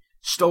actually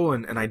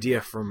stolen an idea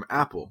from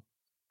Apple,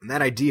 and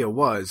that idea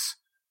was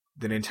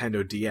the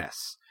Nintendo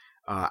DS.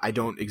 I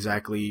don't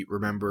exactly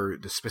remember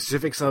the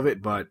specifics of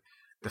it, but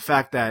the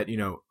fact that,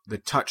 the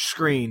touch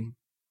screen,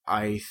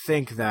 I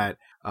think that,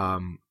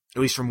 at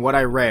least from what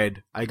I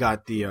read, I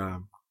got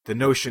the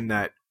notion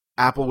that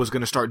Apple was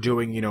going to start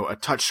doing, a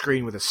touch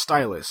screen with a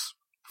stylus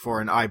for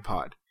an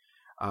iPod.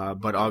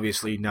 But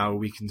obviously now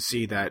we can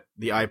see that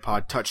the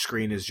iPod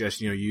touchscreen is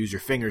just, you use your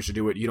fingers to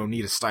do it. You don't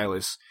need a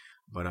stylus.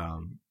 But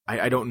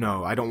I don't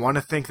know. I don't want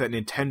to think that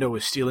Nintendo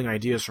is stealing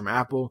ideas from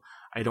Apple.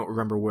 I don't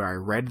remember where I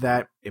read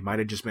that. It might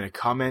have just been a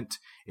comment.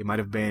 It might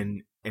have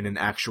been in an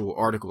actual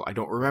article. I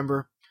don't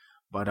remember.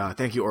 But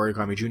thank you,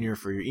 Origami Jr.,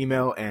 for your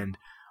email. And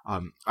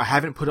I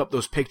haven't put up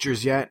those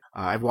pictures yet.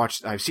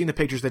 I've seen the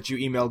pictures that you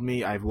emailed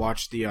me. I've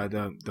watched the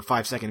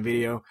 5-second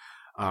video.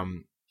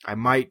 I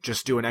might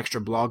just do an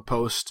extra blog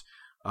post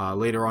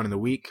later on in the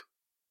week.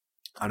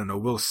 I don't know.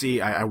 We'll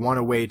see. I want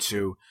a way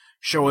to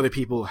show other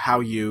people how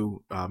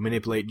you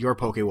manipulate your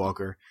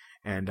Pokewalker,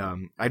 and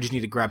I just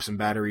need to grab some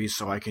batteries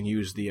so I can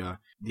use the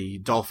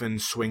Dolphin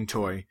Swing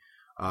toy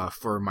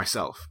for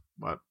myself.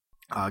 But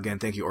again,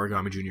 thank you,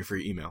 Origami Jr., for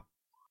your email.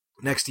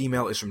 Next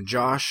email is from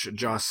Josh.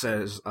 Josh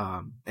says,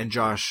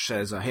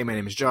 "Hey, my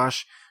name is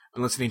Josh. I've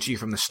been listening to you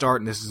from the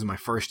start, and this is my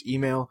first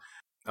email.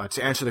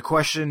 To answer the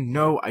question,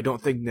 no, I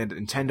don't think that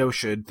Nintendo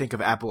should think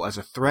of Apple as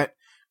a threat,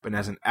 but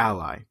as an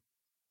ally.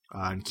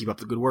 And keep up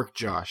the good work,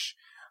 Josh."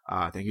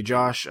 Thank you,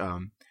 Josh.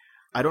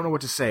 I don't know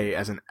what to say.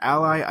 As an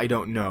ally, I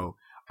don't know.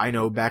 I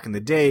know back in the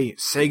day,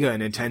 Sega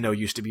and Nintendo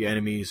used to be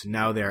enemies.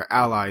 Now they're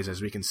allies,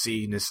 as we can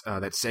see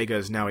that Sega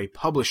is now a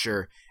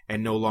publisher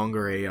and no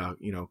longer a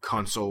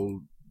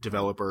console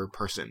developer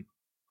person.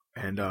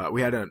 And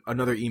we had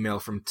another email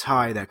from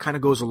Ty that kind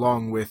of goes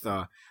along with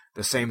the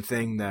same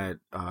thing that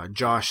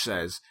Josh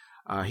says.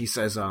 He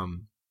says,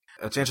 to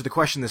answer the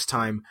question this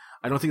time,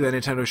 I don't think that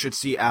Nintendo should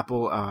see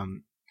Apple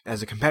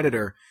as a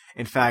competitor.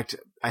 In fact,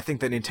 I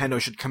think that Nintendo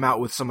should come out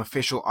with some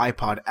official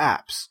iPod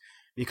apps,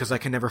 because I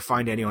can never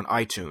find any on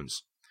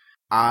iTunes.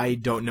 I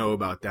don't know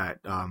about that.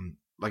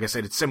 Like I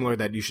said, it's similar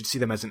that you should see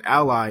them as an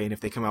ally, and if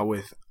they come out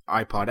with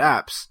iPod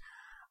apps,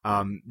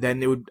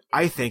 then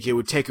I think it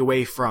would take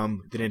away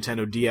from the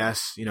Nintendo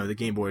DS, the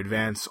Game Boy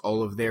Advance,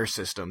 all of their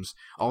systems,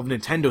 all of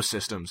Nintendo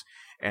systems.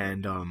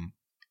 And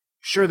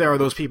sure, there are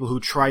those people who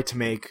try to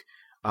make,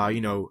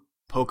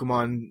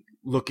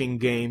 Pokemon-looking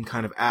game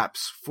kind of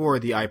apps for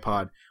the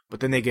iPod, but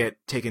then they get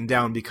taken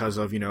down because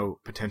of,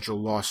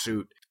 potential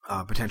lawsuit,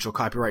 potential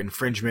copyright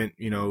infringement,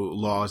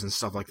 laws and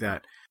stuff like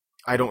that.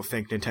 I don't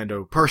think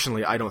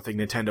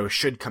Nintendo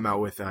should come out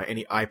with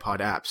any iPod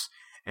apps.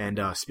 And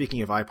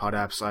speaking of iPod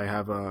apps, I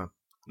have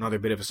another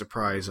bit of a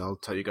surprise I'll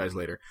tell you guys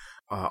later.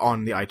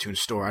 On the iTunes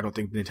Store, I don't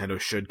think Nintendo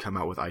should come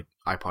out with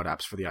iPod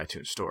apps for the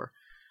iTunes Store.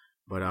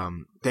 But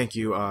thank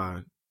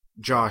you,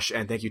 Josh,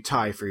 and thank you,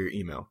 Ty, for your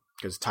email,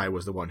 because Ty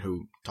was the one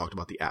who talked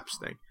about the apps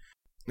thing.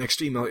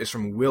 Next email is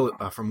from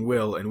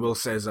Will, and Will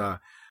says,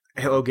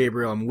 "Hello,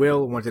 Gabriel. I'm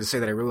Will. Wanted to say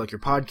that I really like your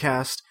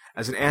podcast.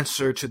 As an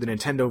answer to the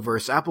Nintendo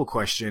versus Apple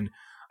question,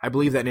 I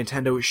believe that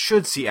Nintendo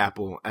should see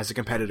Apple as a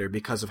competitor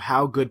because of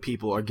how good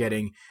people are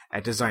getting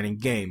at designing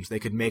games. They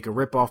could make a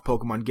rip-off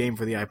Pokemon game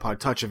for the iPod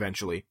Touch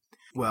eventually.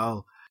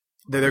 Well,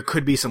 there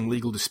could be some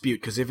legal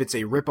dispute, because if it's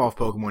a rip-off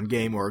Pokemon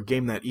game or a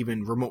game that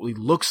even remotely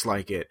looks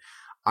like it,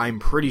 I'm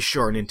pretty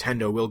sure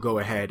Nintendo will go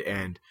ahead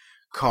and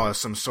cause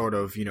some sort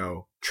of,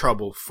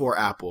 trouble for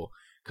Apple,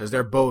 because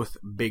they're both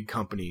big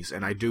companies,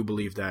 and I do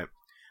believe that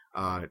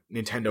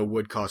Nintendo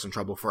would cause some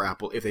trouble for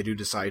Apple if they do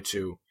decide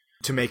to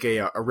make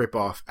a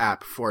rip-off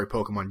app for a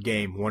Pokemon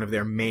game, one of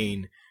their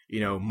main,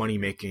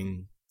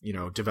 money-making,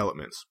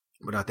 developments.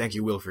 But thank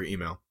you, Will, for your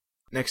email.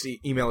 Next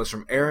email is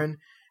from Aaron,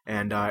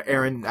 and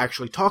Aaron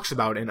actually talks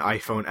about an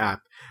iPhone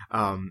app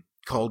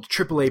called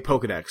AAA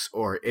Pokedex,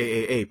 or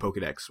AAA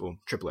Pokedex, well,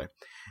 AAA.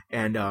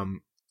 And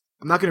I'm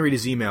not going to read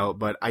his email,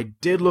 but I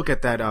did look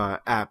at that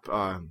app,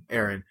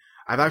 Aaron.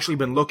 I've actually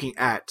been looking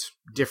at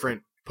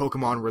different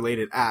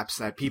Pokemon-related apps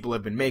that people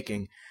have been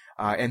making,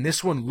 and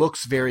this one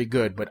looks very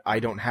good, but I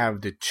don't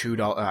have the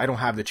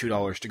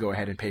 $2 to go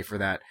ahead and pay for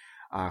that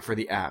for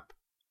the app.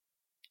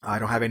 I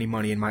don't have any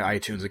money in my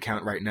iTunes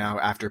account right now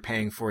after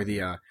paying for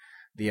the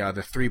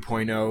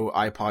 3.0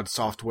 iPod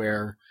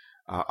software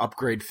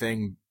upgrade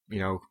thing,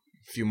 a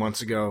few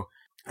months ago.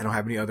 I don't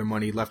have any other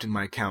money left in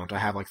my account. I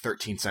have like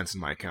 13 cents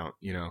in my account,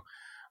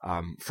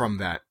 from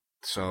that.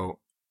 So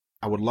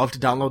I would love to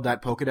download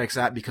that Pokedex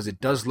app because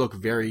it does look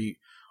very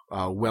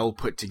well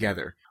put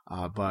together.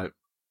 But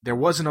there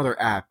was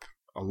another app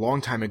a long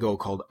time ago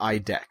called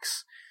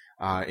iDex.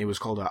 It was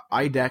called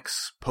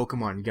iDex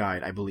Pokemon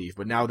Guide, I believe.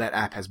 But now that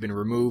app has been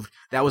removed.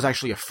 That was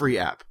actually a free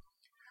app.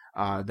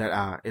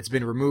 It's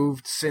been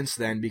removed since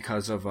then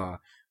because of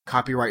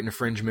copyright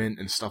infringement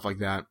and stuff like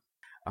that.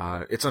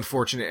 It's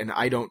unfortunate, and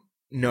I don't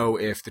know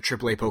if the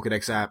AAA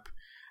Pokedex app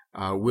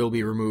will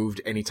be removed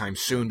anytime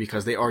soon,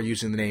 because they are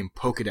using the name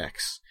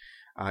Pokedex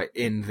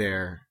in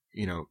their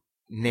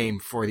name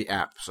for the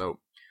app. So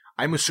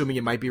I'm assuming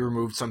it might be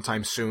removed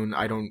sometime soon.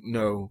 I don't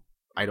know.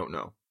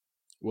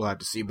 We'll have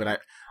to see, but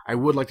I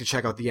would like to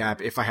check out the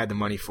app if I had the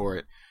money for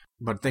it.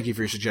 But thank you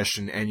for your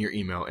suggestion and your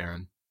email,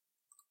 Aaron.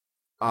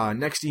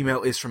 Next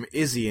email is from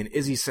Izzy, and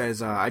Izzy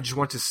says, I just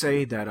want to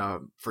say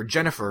that for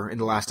Jennifer in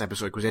the last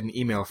episode, because we had an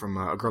email from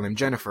a girl named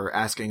Jennifer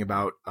asking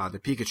about the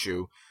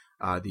Pikachu,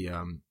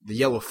 the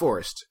Yellow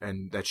Forest,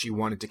 and that she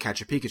wanted to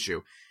catch a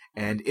Pikachu.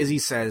 And Izzy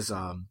says,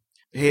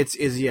 hey, it's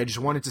Izzy, I just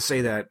wanted to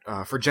say that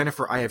for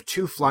Jennifer, I have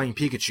 2 flying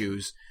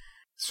Pikachus.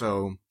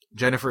 So,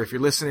 Jennifer, if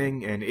you're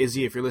listening, and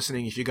Izzy, if you're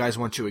listening, if you guys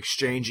want to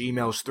exchange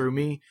emails through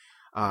me,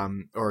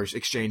 or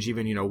exchange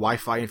even,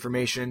 Wi-Fi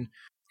information,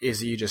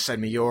 Izzy, you just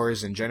send me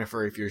yours, and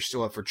Jennifer, if you're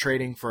still up for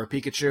trading for a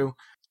Pikachu,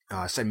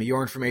 send me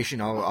your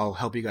information. I'll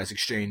help you guys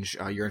exchange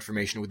your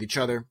information with each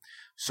other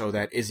so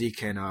that Izzy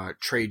can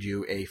trade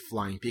you a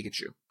flying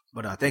Pikachu.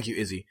 But thank you,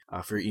 Izzy,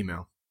 for your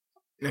email.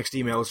 Next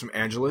email is from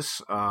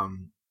Angelus.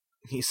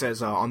 He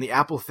says, on the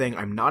Apple thing,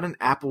 I'm not an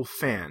Apple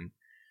fan.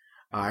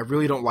 I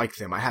really don't like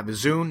them. I have a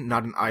Zune,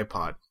 not an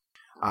iPod.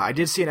 I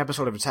did see an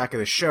episode of Attack of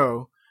the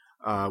Show,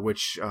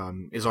 which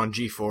is on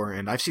G4,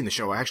 and I've seen the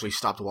show. I actually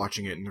stopped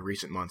watching it in the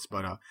recent months,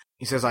 but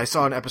he says, I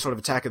saw an episode of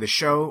Attack of the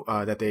Show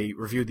that they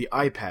reviewed the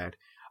iPad.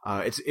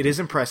 It is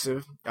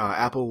impressive.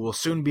 Apple will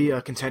soon be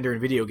a contender in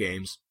video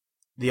games.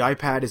 The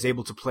iPad is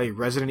able to play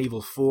Resident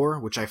Evil 4,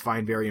 which I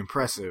find very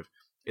impressive.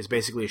 It's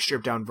basically a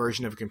stripped-down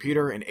version of a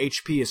computer, and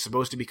HP is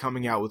supposed to be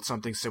coming out with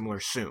something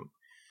similar soon,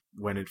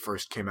 when it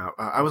first came out.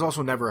 I was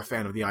also never a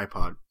fan of the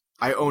iPod.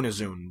 I own a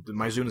Zune.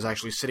 My Zune is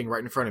actually sitting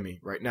right in front of me,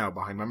 right now,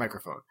 behind my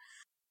microphone.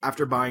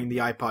 After buying the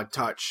iPod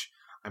Touch,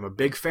 I'm a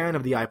big fan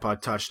of the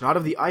iPod Touch, not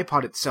of the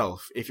iPod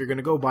itself. If you're going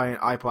to go buy an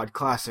iPod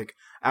Classic,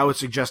 I would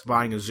suggest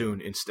buying a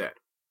Zune instead.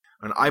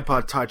 An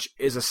iPod Touch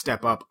is a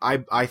step up,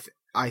 I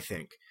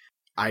think.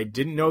 I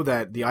didn't know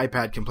that the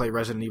iPad can play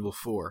Resident Evil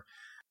 4,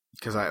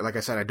 because like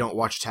I said, I don't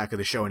watch Attack of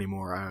the Show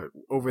anymore.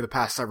 Over the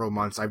past several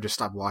months, I've just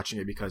stopped watching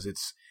it because it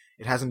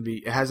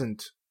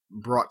hasn't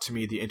brought to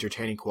me the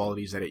entertaining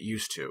qualities that it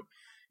used to,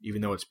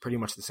 even though it's pretty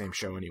much the same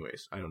show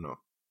anyways. I don't know.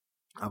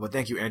 But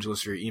thank you,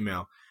 Angelus, for your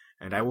email,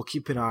 and I will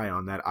keep an eye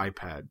on that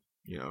iPad,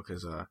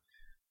 because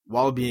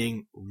while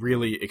being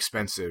really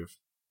expensive,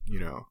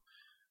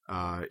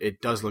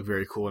 it does look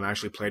very cool, and I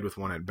actually played with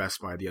one at Best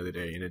Buy the other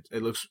day, and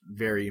it looks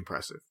very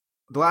impressive.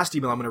 The last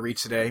email I'm going to read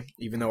today,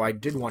 even though I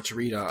did want to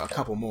read a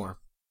couple more,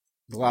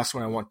 the last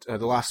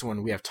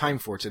one we have time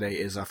for today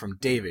is from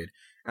David.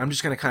 And I'm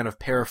just going to kind of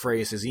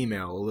paraphrase his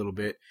email a little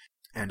bit.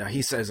 And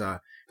he says,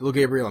 hello,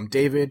 Gabriel, I'm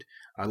David.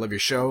 I love your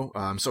show.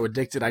 I'm so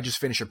addicted. I just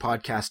finished a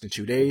podcast in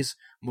 2 days.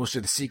 Most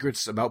of the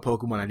secrets about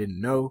Pokemon I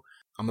didn't know.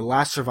 I'm the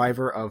last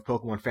survivor of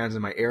Pokemon fans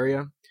in my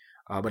area,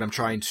 but I'm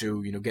trying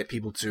to, get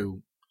people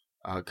to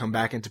come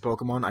back into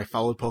Pokemon. I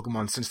followed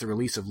Pokemon since the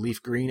release of Leaf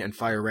Green and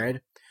Fire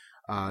Red.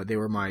 They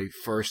were my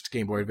first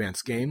Game Boy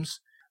Advance games.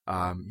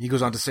 He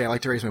goes on to say, I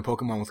like to raise my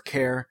Pokemon with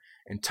care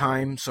and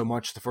time so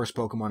much. The first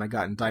Pokemon I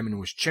got in Diamond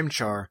was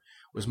Chimchar,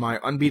 was my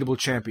unbeatable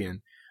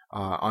champion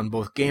on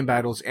both game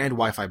battles and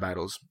Wi-Fi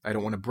battles. I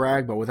don't want to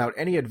brag, but without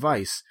any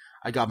advice,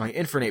 I got my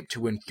Infernape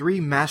to win 3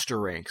 Master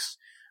ranks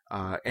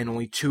and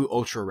only 2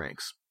 Ultra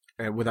ranks.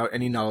 Without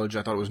any knowledge,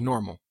 I thought it was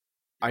normal.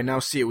 I now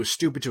see it was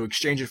stupid to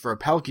exchange it for a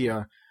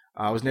Palkia.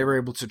 I was never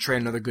able to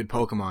train another good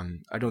Pokemon.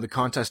 I know the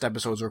contest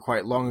episodes were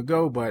quite long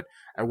ago, but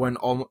I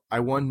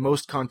won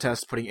most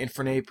contests putting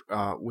Infernape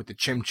with the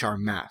Chimchar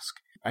mask.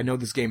 I know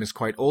this game is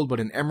quite old, but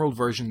in Emerald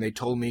version, they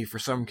told me for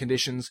some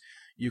conditions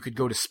you could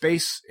go to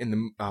space in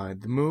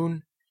the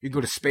moon. You could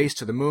go to space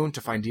to the moon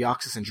to find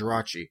Deoxys and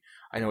Jirachi.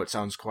 I know it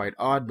sounds quite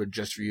odd, but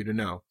just for you to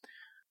know.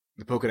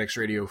 The Pokedex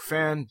Radio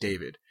fan,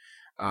 David.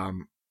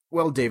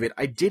 Well, David,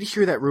 I did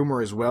hear that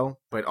rumor as well,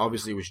 but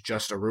obviously it was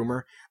just a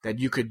rumor, that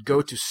you could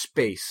go to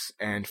space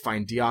and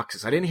find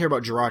Deoxys. I didn't hear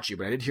about Jirachi,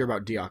 but I did hear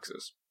about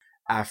Deoxys.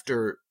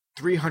 After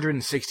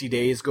 360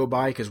 days go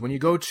by, because when you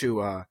go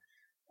to,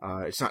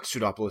 it's not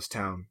Pseudopolis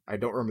Town, I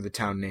don't remember the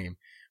town name,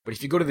 but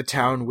if you go to the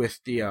town with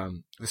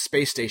the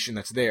space station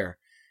that's there,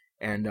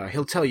 and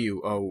he'll tell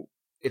you,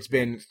 it's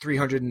been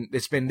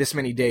this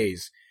many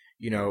days,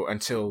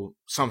 until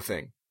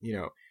something,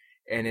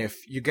 and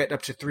if you get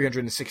up to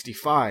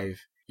 365,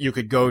 you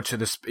could go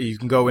to you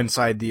can go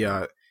inside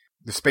the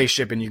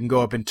spaceship and you can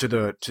go up into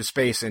to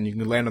space and you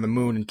can land on the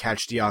moon and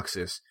catch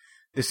Deoxys.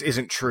 This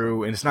isn't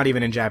true, and it's not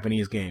even in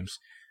Japanese games.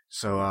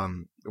 So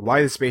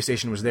why the space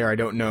station was there, I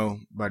don't know,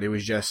 but it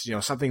was just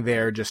something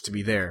there just to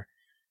be there.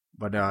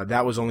 But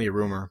that was only a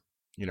rumor,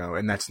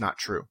 and that's not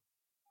true.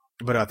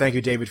 But thank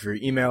you, David, for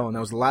your email, and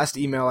that was the last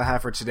email I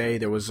have for today.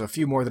 There was a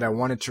few more that I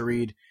wanted to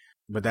read,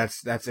 but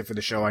that's it for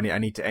the show. I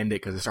need to end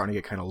it because it's starting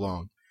to get kind of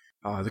long.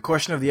 The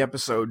question of the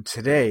episode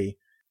today,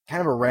 kind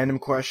of a random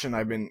question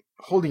I've been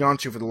holding on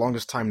to for the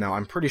longest time now.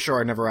 I'm pretty sure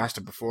I never asked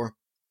it before.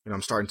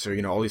 I'm starting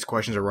to, all these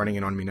questions are running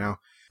in on me now.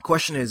 The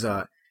question is,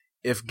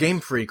 if Game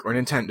Freak or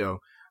Nintendo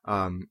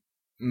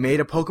made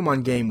a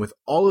Pokemon game with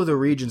all of the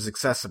regions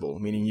accessible,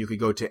 meaning you could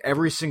go to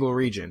every single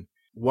region,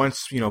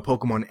 once,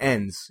 Pokemon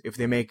ends, if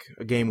they make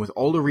a game with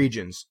all the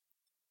regions,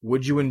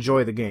 would you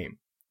enjoy the game?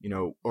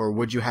 Or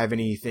would you have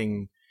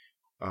anything,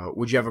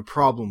 Would you have a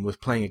problem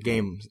with playing a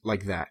game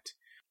like that?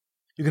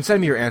 You can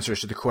send me your answers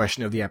to the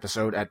question of the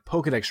episode at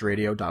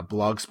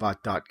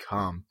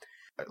pokedexradio.blogspot.com.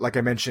 Like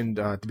I mentioned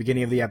at the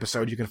beginning of the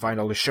episode, you can find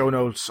all the show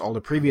notes, all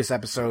the previous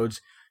episodes,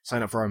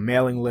 sign up for our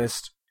mailing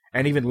list,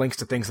 and even links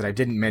to things that I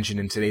didn't mention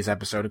in today's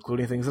episode,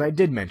 including things that I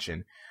did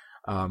mention,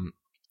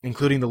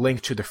 including the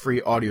link to the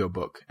free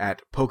audiobook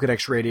at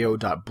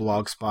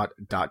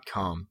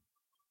pokedexradio.blogspot.com.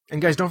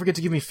 And guys, don't forget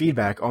to give me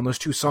feedback on those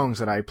 2 songs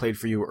that I played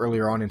for you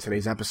earlier on in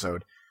today's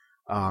episode.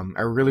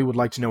 I really would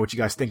like to know what you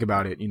guys think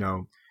about it. You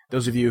know,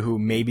 those of you who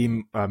may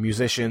be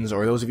musicians,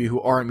 or those of you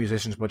who aren't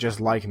musicians but just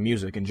like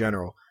music in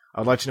general,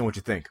 I'd like to know what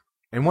you think.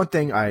 And one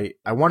thing I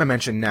want to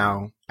mention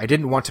now, I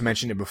didn't want to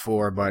mention it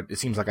before, but it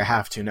seems like I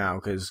have to now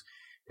because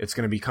it's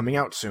going to be coming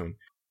out soon.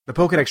 The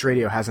Pokedex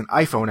Radio has an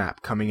iPhone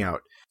app coming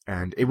out,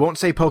 and it won't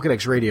say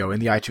Pokedex Radio in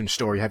the iTunes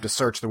store. You have to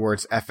search the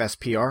words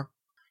FSPR.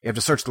 You have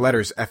to search the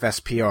letters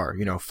FSPR,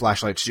 you know,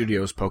 Flashlight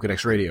Studios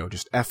Pokedex Radio,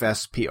 just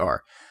FSPR.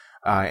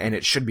 And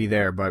it should be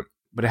there, but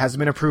it hasn't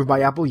been approved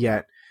by Apple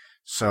yet.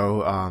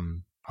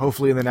 So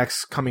hopefully in the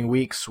next coming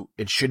weeks,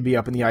 it should be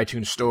up in the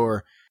iTunes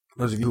store.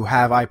 Those of you who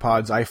have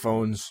iPods,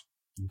 iPhones,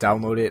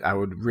 download it. I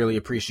would really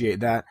appreciate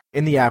that.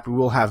 In the app, we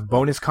will have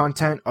bonus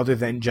content other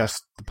than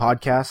just the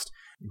podcast.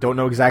 Don't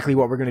know exactly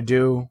what we're going to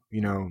do. You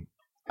know,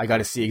 I got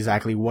to see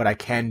exactly what I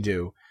can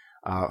do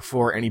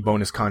for any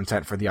bonus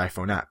content for the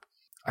iPhone app.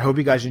 I hope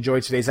you guys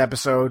enjoyed today's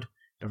episode.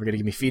 Don't forget to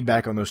give me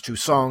feedback on those 2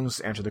 songs,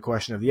 answer the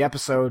question of the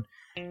episode,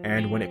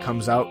 and when it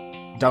comes out,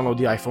 download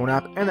the iPhone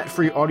app and that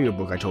free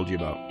audiobook I told you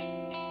about.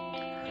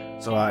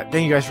 So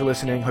thank you guys for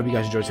listening. Hope you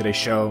guys enjoyed today's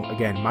show.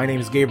 Again, my name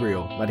is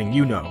Gabriel, letting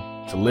you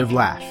know to live,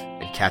 laugh,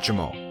 and catch 'em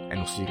all. And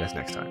we'll see you guys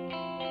next time.